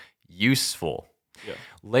feels useful. Yeah.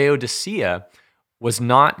 Laodicea was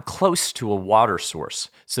not close to a water source,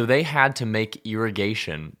 so they had to make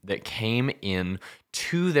irrigation that came in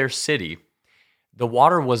to their city. The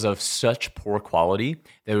water was of such poor quality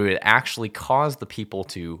that it would actually cause the people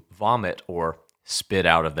to vomit or spit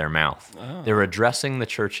out of their mouth. They're addressing the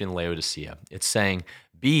church in Laodicea. It's saying,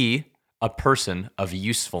 be a person of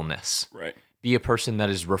usefulness. Right. Be a person that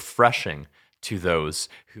is refreshing to those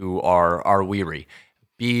who are weary.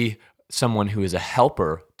 Be someone who is a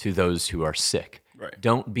helper to those who are sick. Right.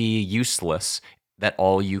 Don't be useless that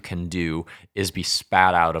all you can do is be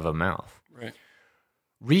spat out of a mouth. Right.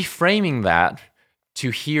 Reframing that to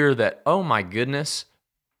hear that, oh my goodness,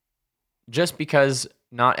 just because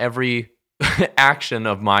not every action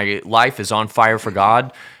of my life is on fire for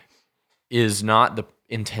God is not the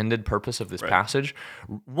intended purpose of this passage.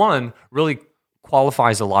 One, really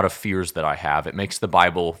qualifies a lot of fears that I have. It makes the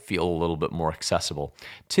Bible feel a little bit more accessible.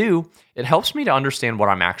 Two, it helps me to understand what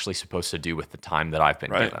I'm actually supposed to do with the time that I've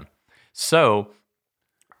been given. So,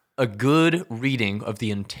 a good reading of the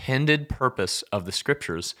intended purpose of the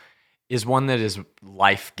scriptures is one that is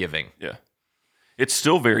life-giving. Yeah. It's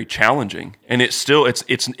still very challenging, and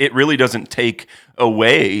it really doesn't take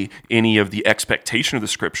away any of the expectation of the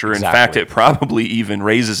scripture. Exactly. In fact, it probably even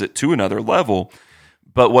raises it to another level.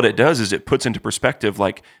 But what it does is it puts into perspective,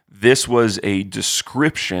 like, this was a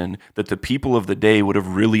description that the people of the day would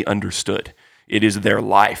have really understood. It is their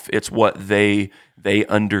life. It's what they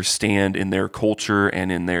understand in their culture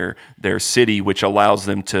and in their city, which allows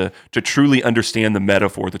them to truly understand the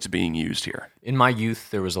metaphor that's being used here. In my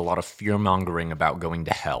youth, there was a lot of fear-mongering about going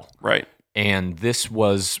to hell. Right. And this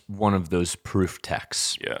was one of those proof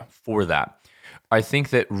texts for that. I think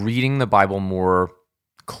that reading the Bible more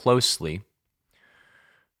closely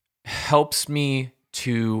helps me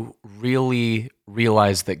to really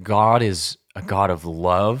realize that God is a God of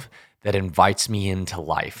love that invites me into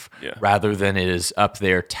life, rather than it is up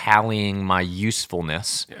there tallying my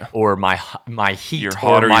usefulness or my heat You're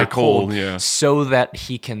hot or or my you're cold, so that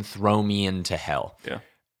he can throw me into hell. Yeah.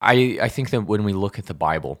 I think that when we look at the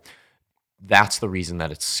Bible, that's the reason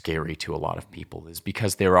that it's scary to a lot of people, is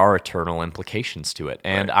because there are eternal implications to it.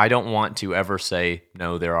 And I don't want to ever say,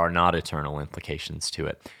 no, there are not eternal implications to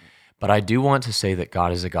it. But I do want to say that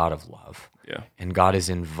God is a God of love. Yeah. And God is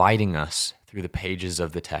inviting us through the pages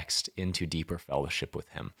of the text into deeper fellowship with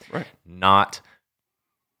him. Right. Not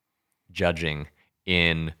judging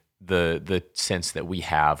in the sense that we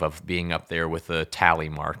have of being up there with a tally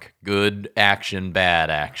mark. Good action,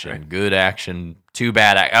 bad action. Right. Good action, too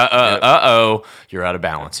bad action. You're out of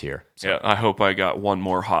balance here. So. Yeah, I hope I got one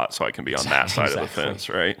more hot so I can be on that side of the fence,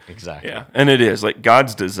 right? Exactly. Yeah, and it is. Like,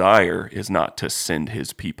 God's desire is not to send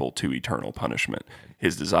his people to eternal punishment.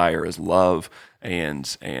 His desire is love, and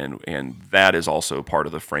that is also part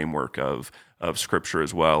of the framework of Scripture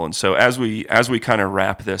as well. And so as we kind of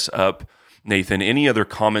wrap this up, Nathan, any other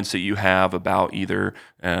comments that you have about either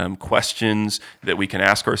questions that we can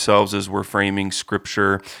ask ourselves as we're framing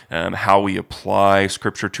Scripture, how we apply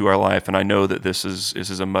Scripture to our life? And I know that this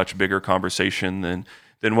is a much bigger conversation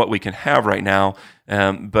than what we can have right now.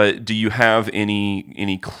 But do you have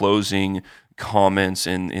any closing comments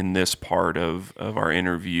in this part of our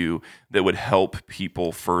interview that would help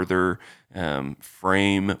people further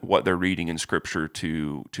frame what they're reading in Scripture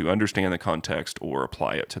to understand the context or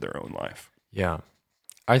apply it to their own life? Yeah.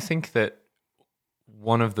 I think that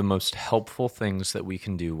one of the most helpful things that we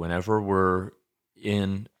can do whenever we're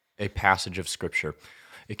in a passage of Scripture,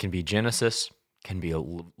 it can be Genesis, it can be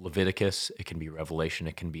Leviticus, it can be Revelation,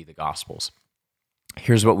 it can be the Gospels.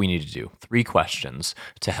 Here's what we need to do. 3 questions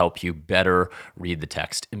to help you better read the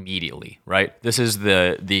text immediately, right? This is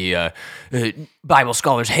the Bible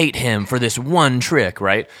scholars hate him for this one trick,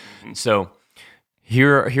 right? Mm-hmm. So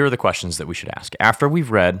here are the questions that we should ask. After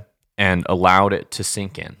we've read and allowed it to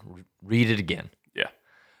sink in, read it again. Yeah.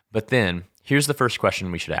 But then here's the first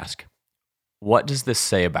question we should ask. What does this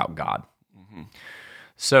say about God? Mm-hmm.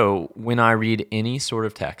 So when I read any sort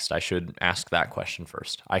of text, I should ask that question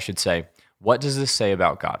first. I should say, what does this say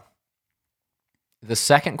about God? The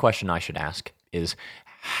second question I should ask is,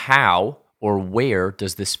 how or where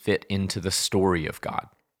does this fit into the story of God?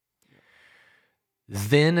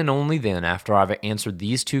 Then and only then, after I've answered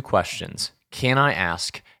these 2 questions, can I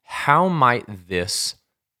ask, how might this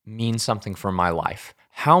mean something for my life?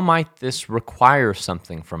 How might this require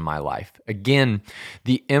something from my life? Again,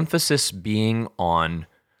 the emphasis being on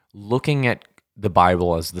looking at the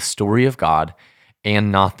Bible as the story of God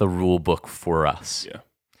and not the rule book for us. Yeah.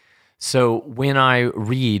 So when I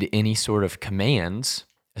read any sort of commands,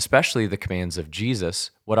 especially the commands of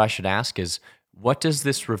Jesus, what I should ask is, what does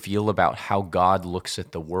this reveal about how God looks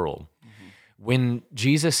at the world? Mm-hmm. When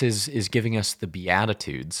Jesus is giving us the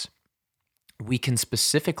Beatitudes, we can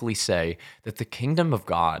specifically say that the kingdom of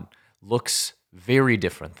God looks very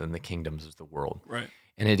different than the kingdoms of the world. Right.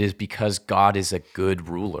 And it is because God is a good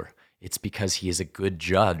ruler. It's because he is a good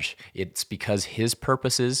judge. It's because his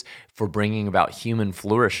purposes for bringing about human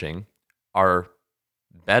flourishing are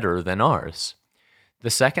better than ours. The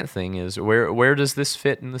second thing is, where does this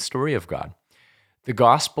fit in the story of God? The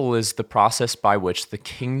gospel is the process by which the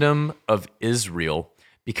kingdom of Israel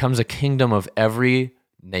becomes a kingdom of every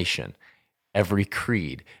nation, every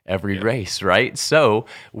creed, every race, right? So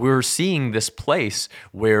we're seeing this place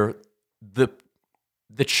where the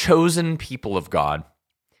chosen people of God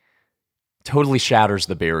totally shatters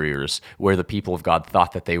the barriers where the people of God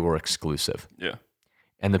thought that they were exclusive. Yeah.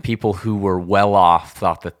 And the people who were well off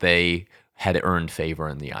thought that they had earned favor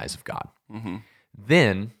in the eyes of God. Mm-hmm.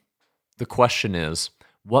 Then the question is,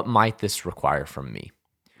 what might this require from me?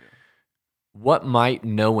 Yeah. What might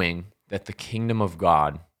knowing that the kingdom of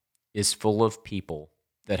God is full of people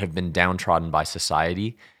that have been downtrodden by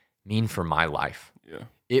society mean for my life? Yeah.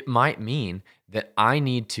 It might mean that I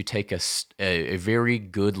need to take a very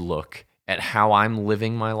good look at how I'm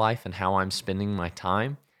living my life and how I'm spending my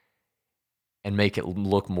time and make it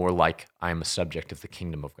look more like I'm a subject of the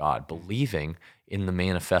kingdom of God, believing in the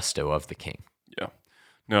manifesto of the King. Yeah.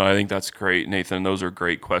 No, I think that's great, Nathan. Those are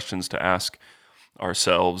great questions to ask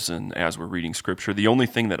ourselves and as we're reading Scripture. The only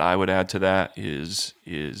thing that I would add to that is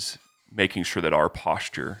making sure that our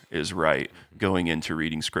posture is right going into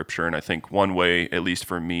reading Scripture. And I think one way, at least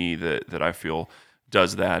for me, that I feel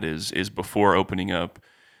does that is before opening up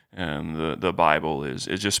the Bible is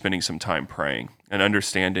just spending some time praying and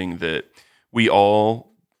understanding that we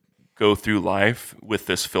all go through life with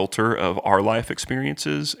this filter of our life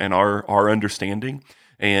experiences and our understanding,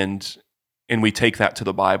 and we take that to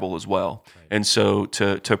the Bible as well. Right. And so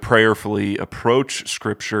to prayerfully approach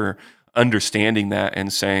Scripture, understanding that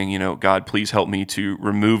and saying, God, please help me to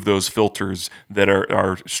remove those filters that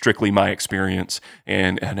are strictly my experience,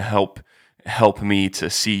 and help me to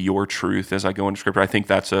see your truth as I go into Scripture. I think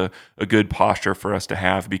that's a good posture for us to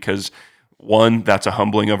have, because one, that's a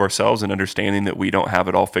humbling of ourselves and understanding that we don't have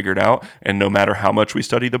it all figured out. And no matter how much we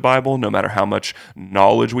study the Bible, no matter how much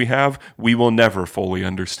knowledge we have, we will never fully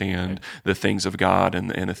understand the things of God and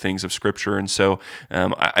the things of Scripture. And so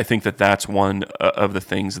I think that that's one of the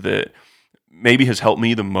things that maybe has helped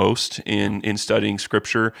me the most in studying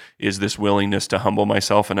Scripture, is this willingness to humble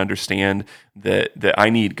myself and understand that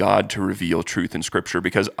I need God to reveal truth in Scripture,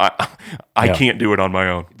 because I can't do it on my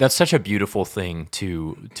own. That's such a beautiful thing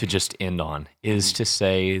to just end on, is to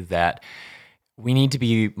say that we need to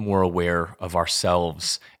be more aware of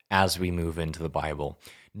ourselves as we move into the Bible.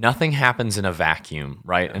 Nothing happens in a vacuum,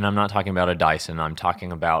 right? And I'm not talking about a Dyson. I'm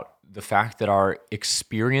talking about the fact that our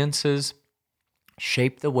experiences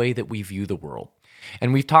shape the way that we view the world.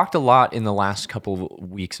 And we've talked a lot in the last couple of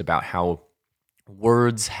weeks about how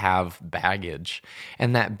words have baggage,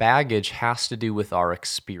 and that baggage has to do with our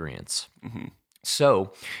experience. Mm-hmm.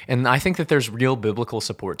 So, and I think that there's real biblical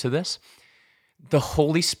support to this. The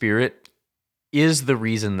Holy Spirit is the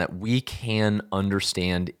reason that we can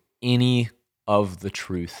understand any of the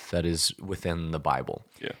truth that is within the Bible.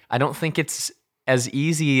 Yeah. I don't think it's as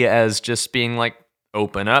easy as just being like,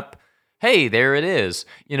 open up, hey, there it is.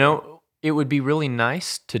 It would be really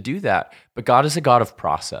nice to do that, but God is a God of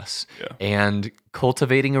process, and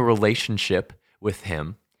cultivating a relationship with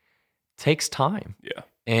Him takes time. Yeah.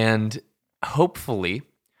 And hopefully,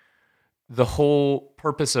 the whole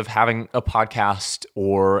purpose of having a podcast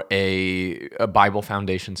or a Bible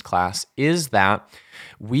Foundations class is that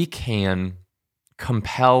we can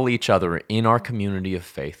compel each other in our community of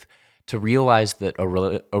faith to realize that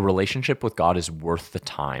a relationship with God is worth the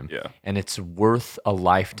time. Yeah. And it's worth a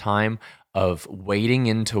lifetime of wading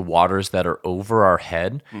into waters that are over our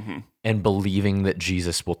head, mm-hmm. and believing that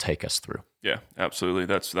Jesus will take us through. Yeah, absolutely.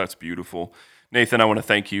 That's beautiful. Nathan, I want to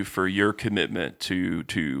thank you for your commitment to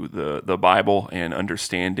the Bible and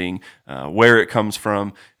understanding where it comes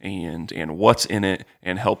from and what's in it,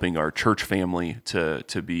 and helping our church family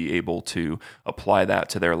to be able to apply that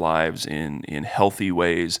to their lives in healthy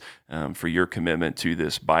ways, for your commitment to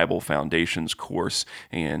this Bible Foundations course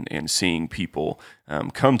and seeing people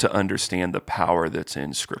come to understand the power that's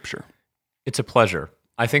in Scripture. It's a pleasure.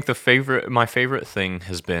 I think my favorite thing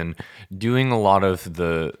has been doing a lot of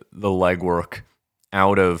the legwork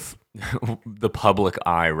out of the public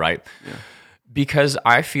eye, right? Yeah. Because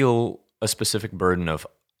I feel a specific burden of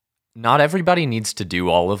not everybody needs to do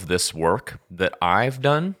all of this work that I've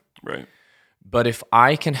done. Right. But if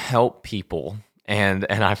I can help people, and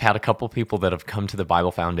I've had a couple people that have come to the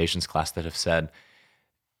Bible Foundations class that have said,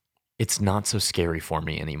 it's not so scary for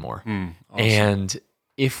me anymore. Awesome. And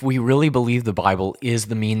if we really believe the Bible is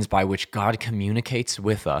the means by which God communicates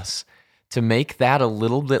with us, to make that a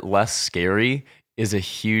little bit less scary is a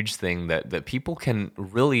huge thing that people can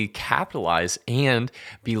really capitalize and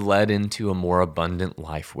be led into a more abundant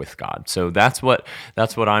life with God. So that's what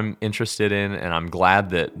I'm interested in, and I'm glad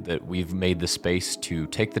that we've made the space to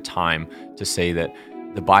take the time to say that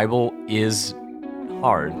the Bible is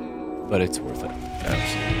hard, but it's worth it.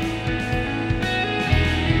 Absolutely.